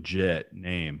a legit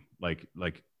name. Like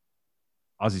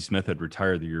Ozzie Smith had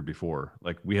retired the year before.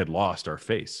 Like, we had lost our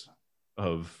face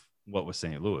of what was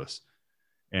St. Louis.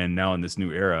 And now in this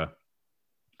new era,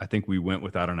 I think we went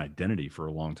without an identity for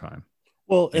a long time.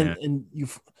 Well, and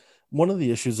one of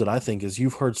the issues that I think is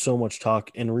you've heard so much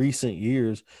talk in recent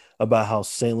years about how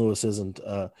St. Louis isn't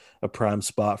a prime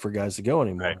spot for guys to go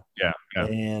anymore. Right. Yeah.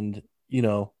 And,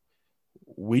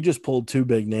 we just pulled two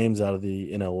big names out of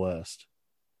the NL West.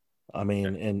 I mean,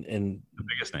 and the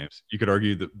biggest names. You could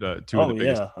argue the two of the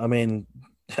biggest. Yeah. I mean,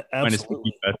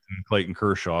 absolutely. And Clayton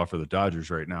Kershaw for the Dodgers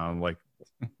right now. I'm like,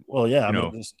 well, yeah. I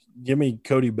mean, just give me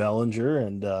Cody Bellinger,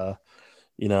 and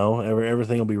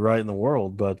everything will be right in the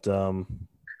world. But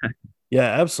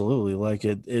yeah, absolutely. Like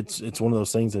it's one of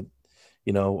those things that,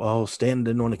 Stanton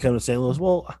didn't want to come to St. Louis.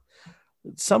 Well,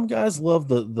 some guys love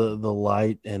the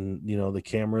light and the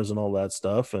cameras and all that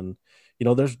stuff, and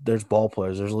there's ball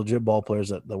players, there's legit ball players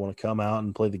that want to come out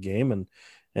and play the game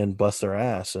and bust their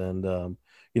ass, and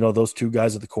those two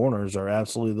guys at the corners are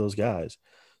absolutely those guys.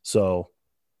 So,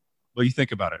 well, you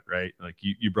think about it, right? Like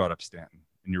you brought up Stanton,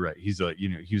 and you're right.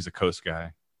 He was a coast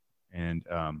guy, and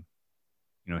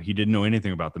he didn't know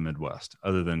anything about the Midwest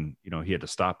other than he had to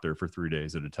stop there for 3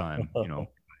 days at a time. His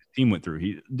team went through.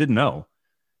 He didn't know.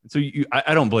 So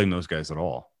I don't blame those guys at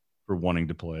all for wanting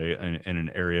to play in an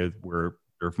area where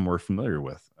they're more familiar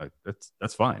with.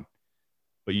 That's fine.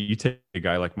 But you take a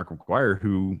guy like Mark McGwire,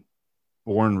 who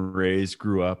born, raised,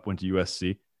 grew up, went to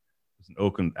USC, was an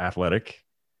Oakland Athletic,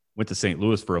 went to St.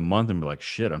 Louis for a month and be like,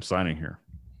 shit, I'm signing here.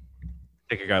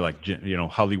 Take a guy like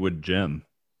Hollywood Jim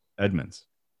Edmonds.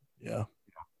 Yeah.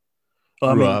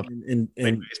 Grew up, played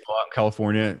baseball out in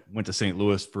California, went to St.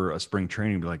 Louis for a spring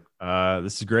training, be like,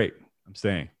 this is great. I'm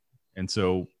staying. And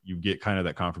so you get kind of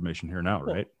that confirmation here now,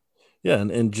 right? Yeah.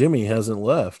 And Jimmy hasn't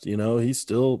left, he's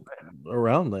still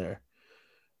around there.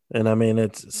 And I mean,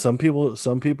 it's some people,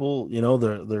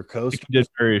 they're coast. He did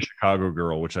marry a Chicago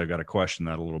girl, which I got to question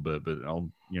that a little bit, but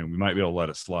we might be able to let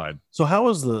it slide. So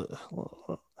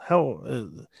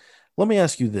let me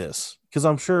ask you this, because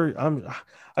I'm sure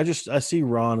I see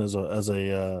Ron as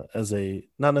a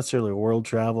not necessarily a world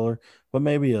traveler, but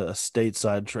maybe a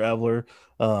stateside traveler.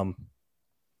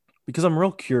 Because I'm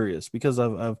real curious, because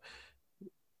I've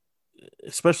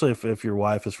especially if your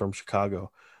wife is from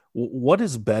Chicago, What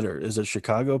is better? Is it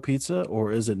Chicago pizza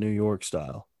or is it New York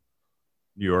style?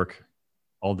 New York,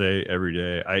 all day, every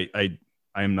day.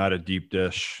 I am not a deep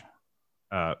dish.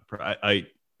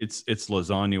 It's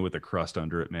lasagna with a crust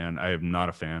under it, man. I am not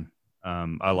a fan.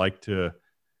 I like to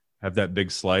have that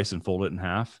big slice and fold it in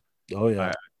half. Oh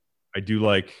yeah. I do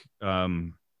like.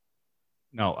 I'm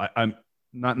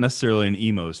not necessarily an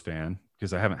Emos fan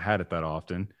because I haven't had it that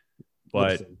often.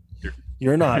 But Listen,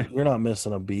 you're not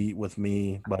missing a beat with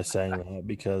me by saying that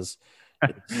because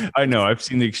I know I've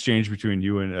seen the exchange between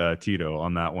you and Tito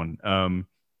on that one.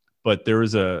 But there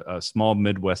is a small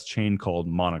Midwest chain called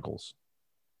Monocles,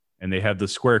 and they have the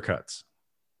square cuts.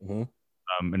 Mm-hmm.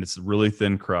 And it's a really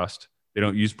thin crust. They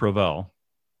don't use Provel,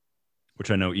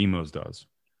 which I know Emos does.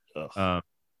 I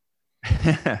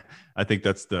think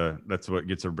that's what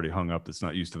gets everybody hung up that's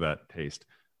not used to that taste.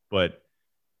 But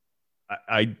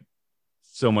I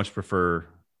so much prefer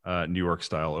New York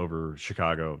style over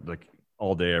Chicago, like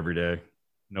all day, every day.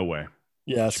 No way.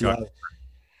 Yeah, see,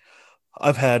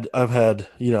 I've had,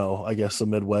 I guess a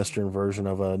Midwestern version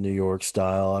of a New York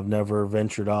style. I've never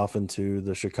ventured off into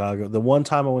the Chicago. The one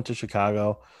time I went to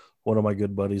Chicago, one of my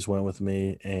good buddies went with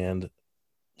me, and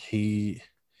he,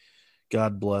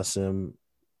 God bless him,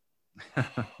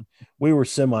 we were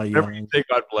semi-young. You say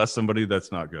God bless somebody,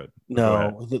 that's not good.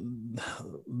 No,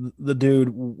 the dude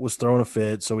was throwing a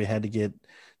fit, so we had to get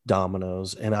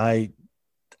Domino's, and I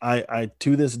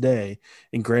to this day,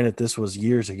 and granted this was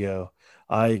years ago,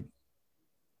 I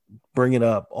bring it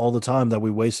up all the time that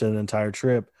we wasted an entire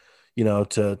trip,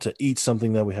 to eat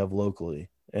something that we have locally.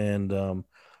 And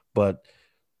but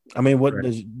I mean, what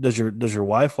does your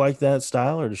wife like that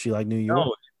style, or does she like New York?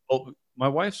 No, well, my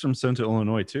wife's from Central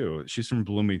Illinois too. She's from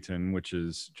Bloomington, which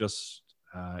is just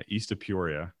east of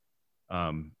Peoria.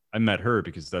 I met her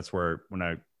because that's where, when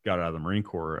I got out of the Marine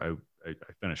Corps, I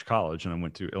finished college and I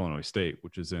went to Illinois State,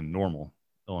 which is in Normal,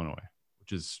 Illinois,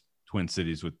 which is Twin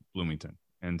Cities with Bloomington.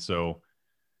 And so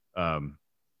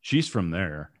she's from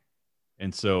there.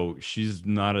 And so she's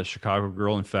not a Chicago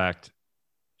girl. In fact,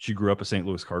 she grew up a St.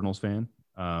 Louis Cardinals fan.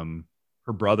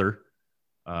 Her brother,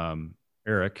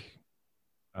 Eric,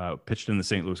 pitched in the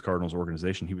St. Louis Cardinals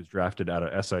organization. He was drafted out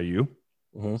of SIU,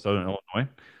 Southern Illinois,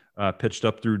 pitched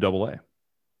up through AA.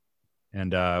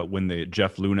 And when the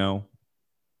Jeff Luhnow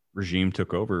regime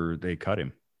took over, they cut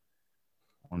him.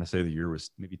 I want to say the year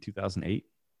was maybe 2008.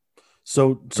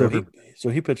 So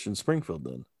he pitched in Springfield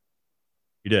then.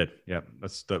 He did. Yeah.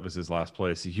 That was his last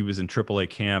place. He was in AAA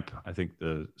camp, I think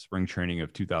the spring training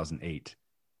of 2008.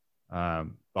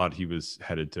 Thought he was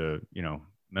headed to,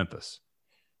 Memphis.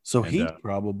 So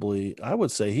I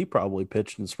would say he probably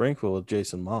pitched in Springfield with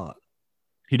Jason Mott.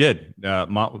 He did.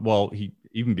 Mott,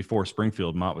 even before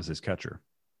Springfield, Mott was his catcher.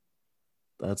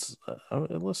 That's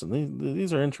listen.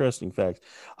 These are interesting facts.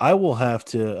 I will have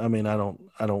to. I mean, I don't.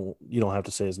 You don't have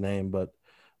to say his name, but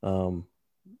I'm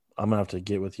gonna have to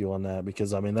get with you on that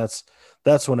because I mean that's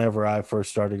whenever I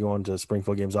first started going to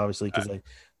Springfield games. Obviously, because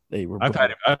they were. I've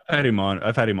had him on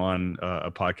a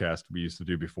podcast we used to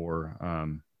do before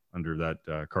under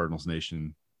that Cardinals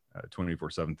Nation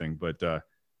 24/7 thing, but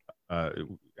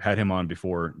had him on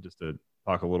before just to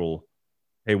talk a little.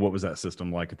 Hey, what was that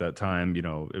system like at that time?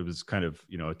 It was kind of,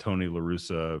 a Tony La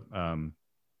Russa.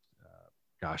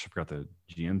 Gosh, I forgot the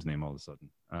GM's name all of a sudden.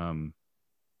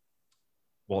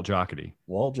 Walt Jocketty.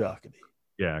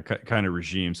 Yeah, kind of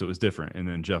regime. So it was different. And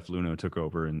then Jeff Luhnow took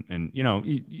over and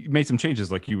he made some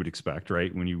changes like you would expect,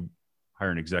 right? When you hire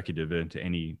an executive into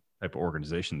any type of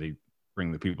organization, they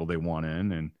bring the people they want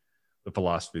in and the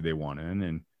philosophy they want in.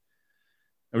 And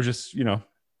it was just, it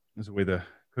was the way the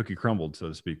cookie crumbled, so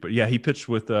to speak. But yeah, he pitched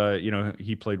with,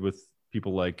 he played with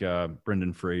people like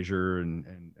Brendan Fraser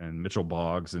and Mitchell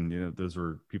Boggs. And, those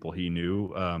were people he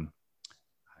knew. I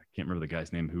can't remember the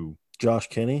guy's name who. Josh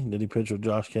Kenny. Did he pitch with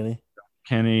Josh Kenny?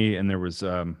 Kenny. And there was,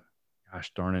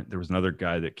 gosh darn it, there was another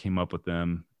guy that came up with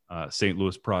them, St.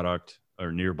 Louis product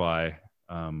or nearby,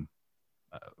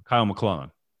 Kyle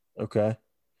McClellan. Okay.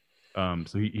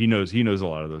 So he knows a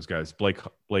lot of those guys. Blake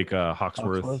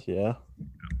Hawksworth. Yeah.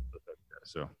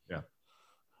 So yeah.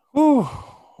 Ooh,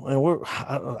 and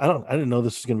I didn't know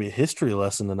this was going to be a history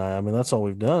lesson tonight. I mean, that's all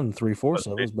we've done. 3/4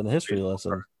 of it has been a history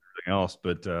lesson. Everything else,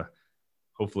 but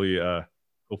hopefully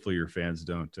your fans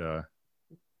don't.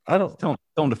 I don't tell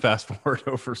them to fast forward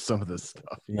over some of this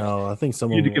stuff. No, I think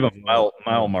some you need to give them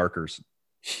mile markers.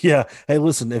 Yeah. Hey,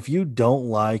 listen, if you don't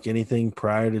like anything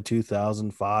prior to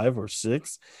 2005 or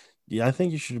 6, yeah, I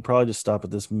think you should probably just stop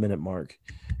at this minute mark.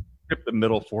 Skip the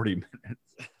middle 40 minutes.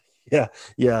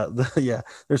 Yeah.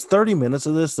 There's 30 minutes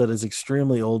of this that is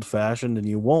extremely old fashioned and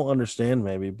you won't understand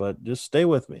maybe, but just stay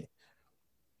with me.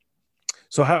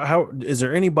 So how is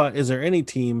there any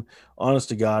team, honest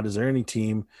to God, is there any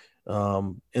team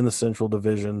in the Central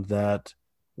Division that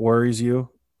worries you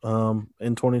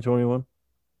in 2021?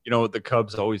 The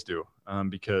Cubs always do,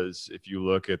 because if you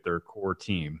look at their core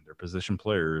team, their position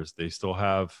players, they still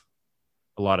have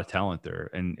a lot of talent there.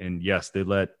 And yes, they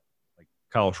let like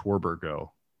Kyle Schwarber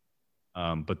go,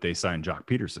 but they signed Jock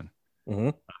Peterson,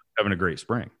 having a great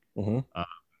spring.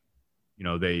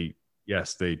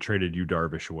 They traded Yu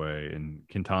Darvish away, and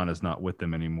Quintana's not with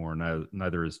them anymore.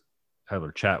 Neither is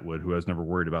Tyler Chatwood, who I was never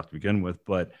worried about to begin with.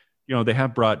 But they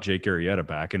have brought Jake Arrieta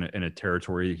back in a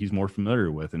territory he's more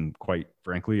familiar with, and quite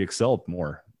frankly excelled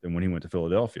more than when he went to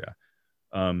Philadelphia.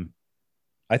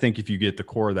 I think if you get the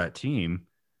core of that team,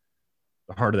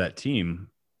 the heart of that team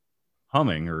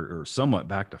humming or somewhat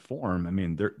back to form, I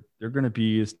mean, they're going to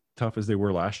be as tough as they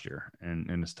were last year,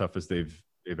 and as tough as they've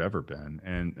ever been.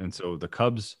 And so the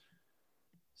Cubs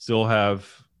still have,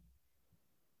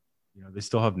 they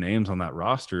still have names on that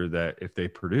roster that if they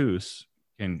produce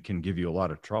can give you a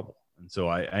lot of trouble. And so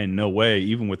I in no way,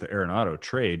 even with the Arenado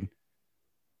trade,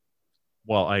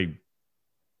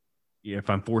 if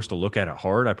I'm forced to look at it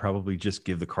hard, I probably just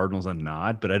give the Cardinals a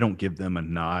nod, but I don't give them a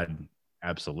nod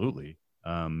absolutely.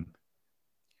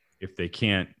 If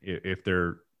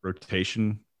their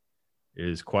rotation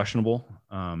is questionable,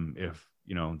 if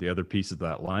the other piece of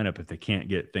that lineup, if they can't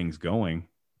get things going,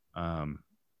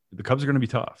 the Cubs are going to be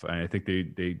tough. I think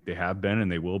they have been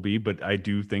and they will be, but I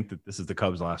do think that this is the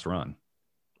Cubs' last run.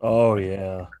 Oh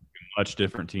yeah, much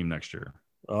different team next year.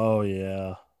 Oh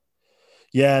yeah,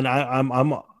 yeah. And I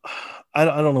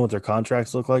don't know what their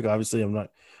contracts look like. Obviously, I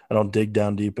don't dig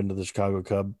down deep into the Chicago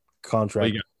Cub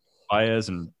contract. Baez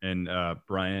and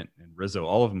Bryant and Rizzo,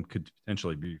 all of them could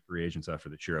potentially be free agents after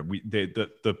this year.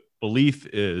 The belief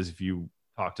is, if you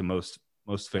talk to most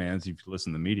fans, if you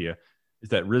listen to the media, is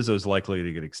that Rizzo is likely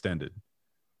to get extended.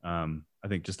 I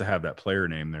think just to have that player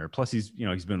name there. Plus, he's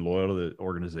been loyal to the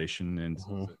organization and it's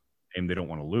a name they don't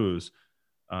want to lose.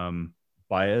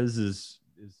 Baez is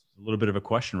a little bit of a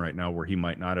question right now, where he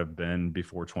might not have been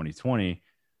before 2020.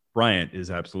 Bryant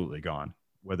is absolutely gone,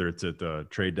 whether it's at the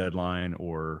trade deadline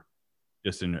or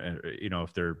just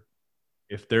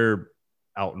if they're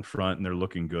out in front and they're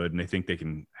looking good and they think they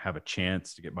can have a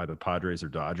chance to get by the Padres or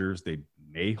Dodgers, they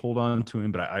may hold on to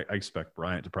him. But I expect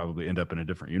Bryant to probably end up in a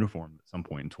different uniform at some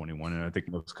point in 21. And I think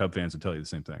most Cub fans would tell you the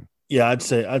same thing. Yeah, I'd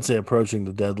say approaching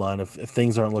the deadline, if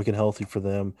things aren't looking healthy for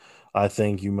them, I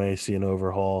think you may see an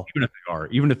overhaul.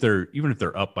 Even if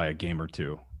they're up by a game or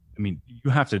two. I mean, you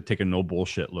have to take a no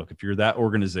bullshit look. If you're that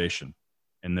organization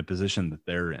in the position that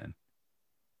they're in,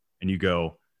 and you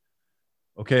go,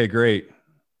 okay, great.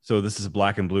 So this is a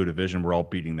black and blue division. We're all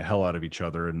beating the hell out of each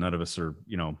other, and none of us are,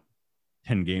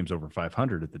 10 games over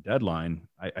 500 at the deadline.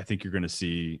 I think you're going to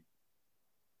see,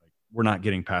 we're not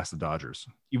getting past the Dodgers.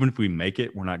 Even if we make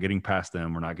it, we're not getting past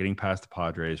them. We're not getting past the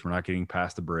Padres. We're not getting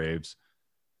past the Braves.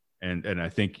 And I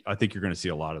think you're going to see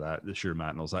a lot of that this year,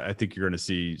 Matt Knowles. I think you're going to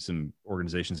see some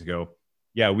organizations that go,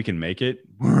 yeah, we can make it.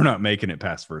 We're not making it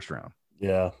past first round.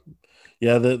 Yeah.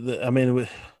 Yeah.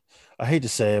 I hate to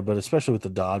say it, but especially with the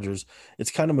Dodgers,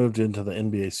 it's kind of moved into the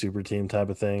NBA super team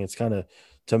type of thing. It's kind of,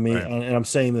 to me, right. And I'm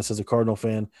saying this as a Cardinal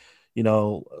fan,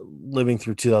 living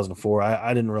through 2004,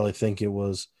 I didn't really think it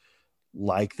was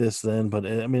like this then, but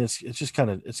it's just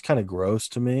kind of gross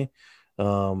to me.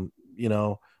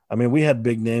 We had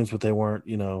big names, but they weren't,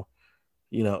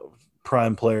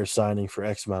 prime players signing for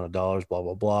X amount of dollars, blah,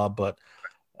 blah, blah. But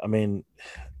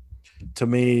to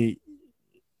me,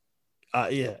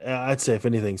 I'd say if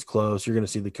anything's close, you're going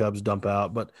to see the Cubs dump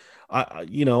out. But I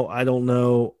don't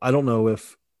know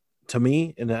if, to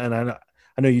me, and I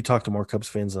know you talk to more Cubs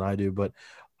fans than I do, but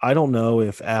I don't know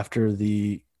if after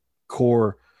the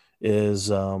core is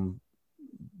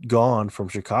gone from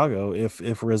Chicago,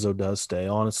 if Rizzo does stay.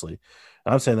 Honestly,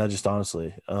 I'm saying that just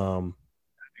honestly. I think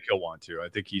he'll want to. I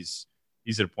think he's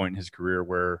at a point in his career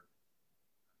where,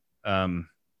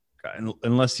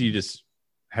 unless he just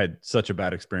had such a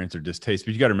bad experience or distaste,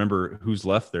 but you got to remember who's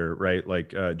left there, right?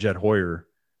 Like Jed Hoyer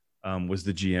was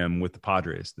the GM with the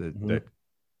Padres that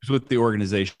was with the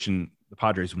organization, the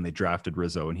Padres, when they drafted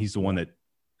Rizzo, and he's the one that,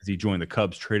 as he joined the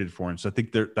Cubs, traded for him. So I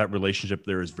think that relationship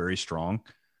there is very strong.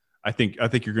 I think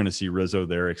you're going to see Rizzo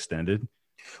there extended.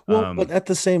 Well, but at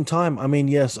the same time,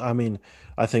 yes,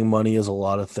 I think money is a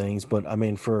lot of things, but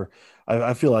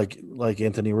I feel like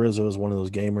Anthony Rizzo is one of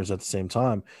those gamers at the same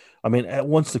time.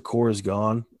 Once the core is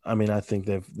gone, I think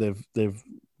they've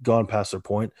gone past their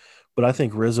point. But I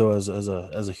think Rizzo as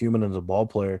a human and as a ball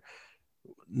player,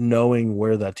 knowing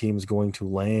where that team is going to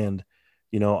land,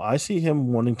 I see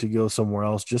him wanting to go somewhere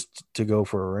else just to go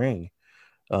for a ring.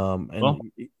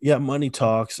 Money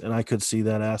talks, and I could see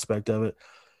that aspect of it,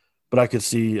 but I could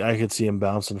see him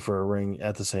bouncing for a ring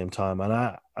at the same time, and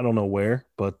I don't know where,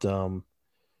 but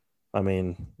I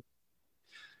mean,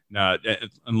 no,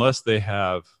 unless they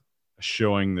have a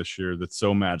showing this year that's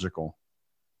so magical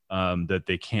that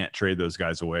they can't trade those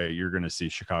guys away, you're going to see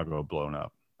Chicago blown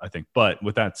up, I think. But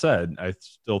with that said, I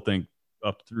still think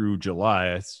up through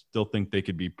July, I still think they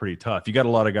could be pretty tough. You got a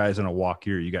lot of guys in a walk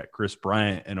year. You got Chris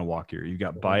Bryant in a walk year. You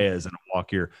got Baez in a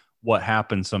walk year. What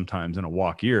happens sometimes in a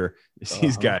walk year is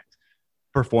these guys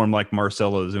perform like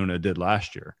Marcelo Ozuna did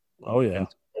last year. Oh yeah. And,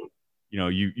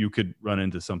 you could run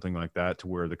into something like that to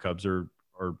where the Cubs are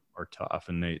tough,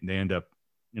 and they end up,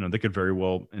 they could very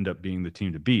well end up being the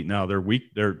team to beat. Now they're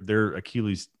weak. Their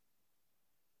Achilles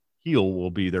heel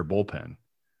will be their bullpen.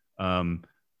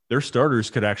 Their starters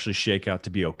could actually shake out to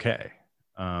be okay.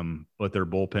 But their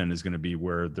bullpen is going to be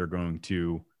where they're going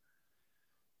to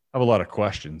have a lot of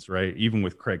questions, right? Even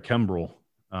with Craig Kimbrell,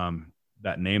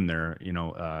 that name there,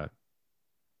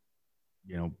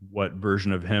 what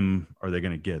version of him are they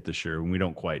going to get this year? And we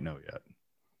don't quite know yet.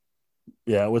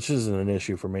 Yeah, which isn't an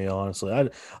issue for me, honestly.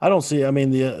 I don't see. I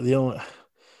mean, the only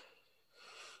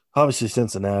obviously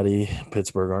Cincinnati,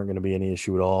 Pittsburgh aren't going to be any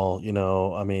issue at all.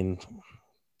 I mean,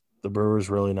 the Brewers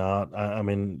really not. I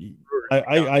mean,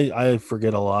 I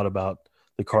forget a lot about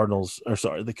the Cubs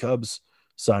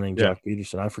signing Jock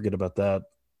Peterson. I forget about that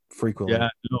frequently. Yeah,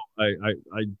 no,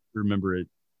 I remember it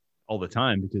all the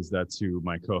time because that's who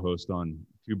my co-host on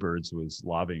Two Birds was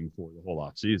lobbying for the whole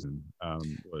off season.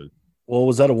 Well,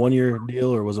 was that a 1-year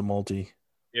deal or was it multi?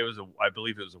 It was I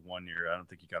believe it was a 1 year. I don't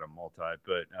think he got a multi,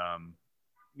 but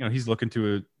he's looking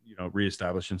to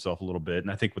reestablish himself a little bit.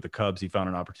 And I think with the Cubs, he found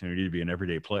an opportunity to be an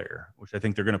everyday player, which I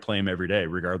think they're going to play him every day,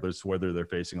 regardless whether they're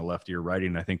facing a lefty or righty.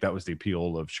 And I think that was the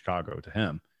appeal of Chicago to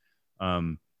him,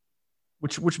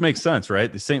 which makes sense, right?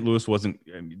 The St. Louis wasn't.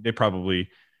 They probably,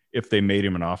 if they made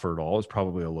him an offer at all, it's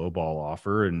probably a low ball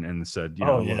offer, and said,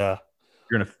 we're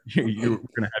gonna have you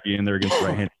in there against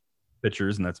right-handed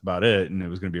pitchers, and that's about it. And it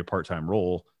was going to be a part-time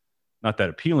role, not that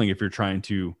appealing if you're trying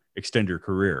to extend your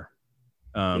career.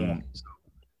 I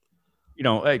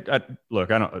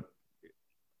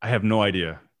have no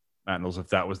idea, Matt Knowles, if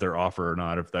that was their offer or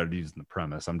not, if that is the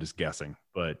premise. I'm just guessing.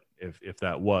 But if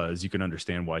that was, you can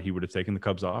understand why he would have taken the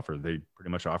Cubs offer. They pretty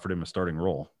much offered him a starting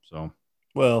role. So,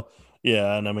 well,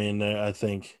 yeah. And I mean, I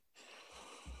think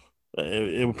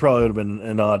it probably would have been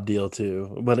an odd deal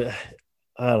too, but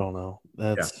I don't know.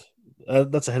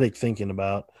 That's a headache thinking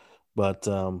about, but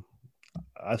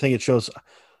I think it shows.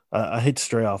 I hate to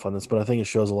stray off on this, but I think it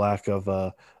shows a lack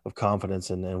of confidence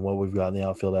in what we've got in the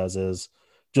outfield as is.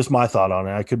 Just my thought on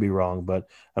it. I could be wrong, but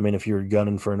I mean, if you're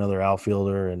gunning for another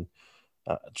outfielder and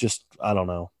I don't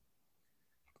know.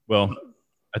 Well,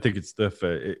 I think it's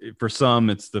for some,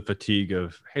 it's the fatigue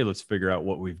of, hey, let's figure out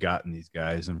what we've got in these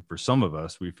guys. And for some of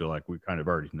us, we feel like we kind of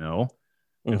already know.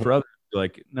 Mm-hmm. And for others,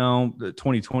 like, no, the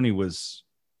 2020 was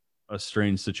a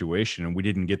strange situation and we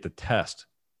didn't get the test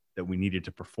that we needed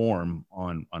to perform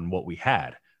on what we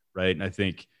had. Right. And I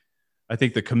think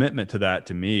the commitment to that,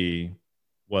 to me,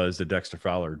 was the Dexter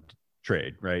Fowler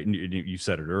trade. Right. And you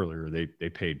said it earlier, they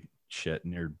paid shit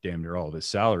damn near all of his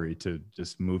salary to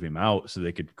just move him out so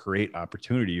they could create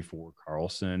opportunity for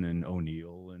Carlson and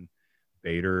O'Neill and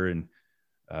Bader and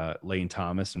Lane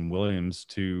Thomas and Williams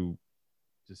to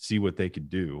see what they could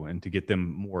do and to get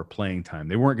them more playing time.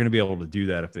 They weren't going to be able to do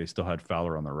that if they still had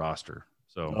Fowler on their roster.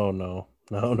 So, oh no.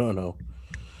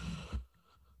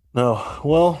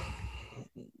 Well,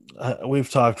 we've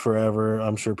talked forever.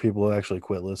 I'm sure people will actually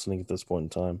quit listening at this point in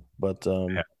time. But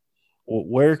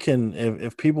where can,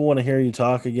 if people want to hear you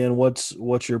talk again, what's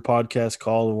your podcast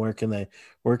called, and where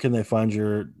can they find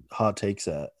your hot takes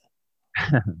at?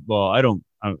 Well, I don't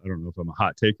know if I'm a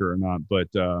hot taker or not, but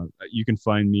you can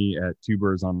find me at Two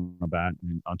Birds on a Bat,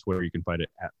 and on Twitter you can find it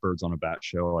at Birds on a Bat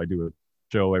Show. I do a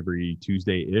show every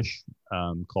Tuesday-ish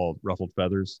called Ruffled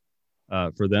Feathers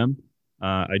for them.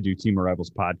 I do Team Arrivals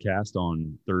podcast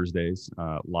on Thursdays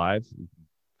live. You can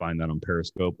find that on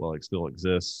Periscope while it still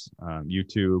exists,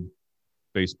 YouTube,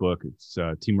 Facebook. It's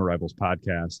Team Arrivals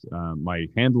podcast. My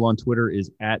handle on Twitter is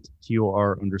at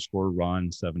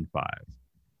TOR_Ron75.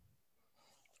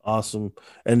 Awesome.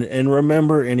 And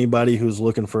remember, anybody who's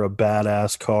looking for a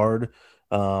badass card,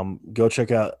 go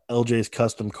check out LJ's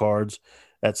Custom Cards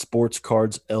at Sports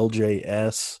Cards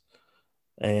LJS.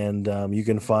 And you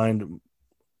can find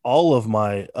all of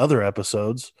my other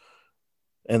episodes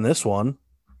and this one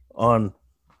on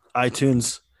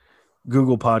iTunes,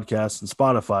 Google Podcasts, and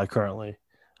Spotify currently.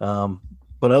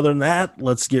 But other than that,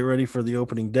 let's get ready for the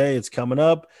opening day. It's coming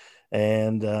up,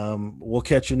 and we'll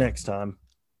catch you next time.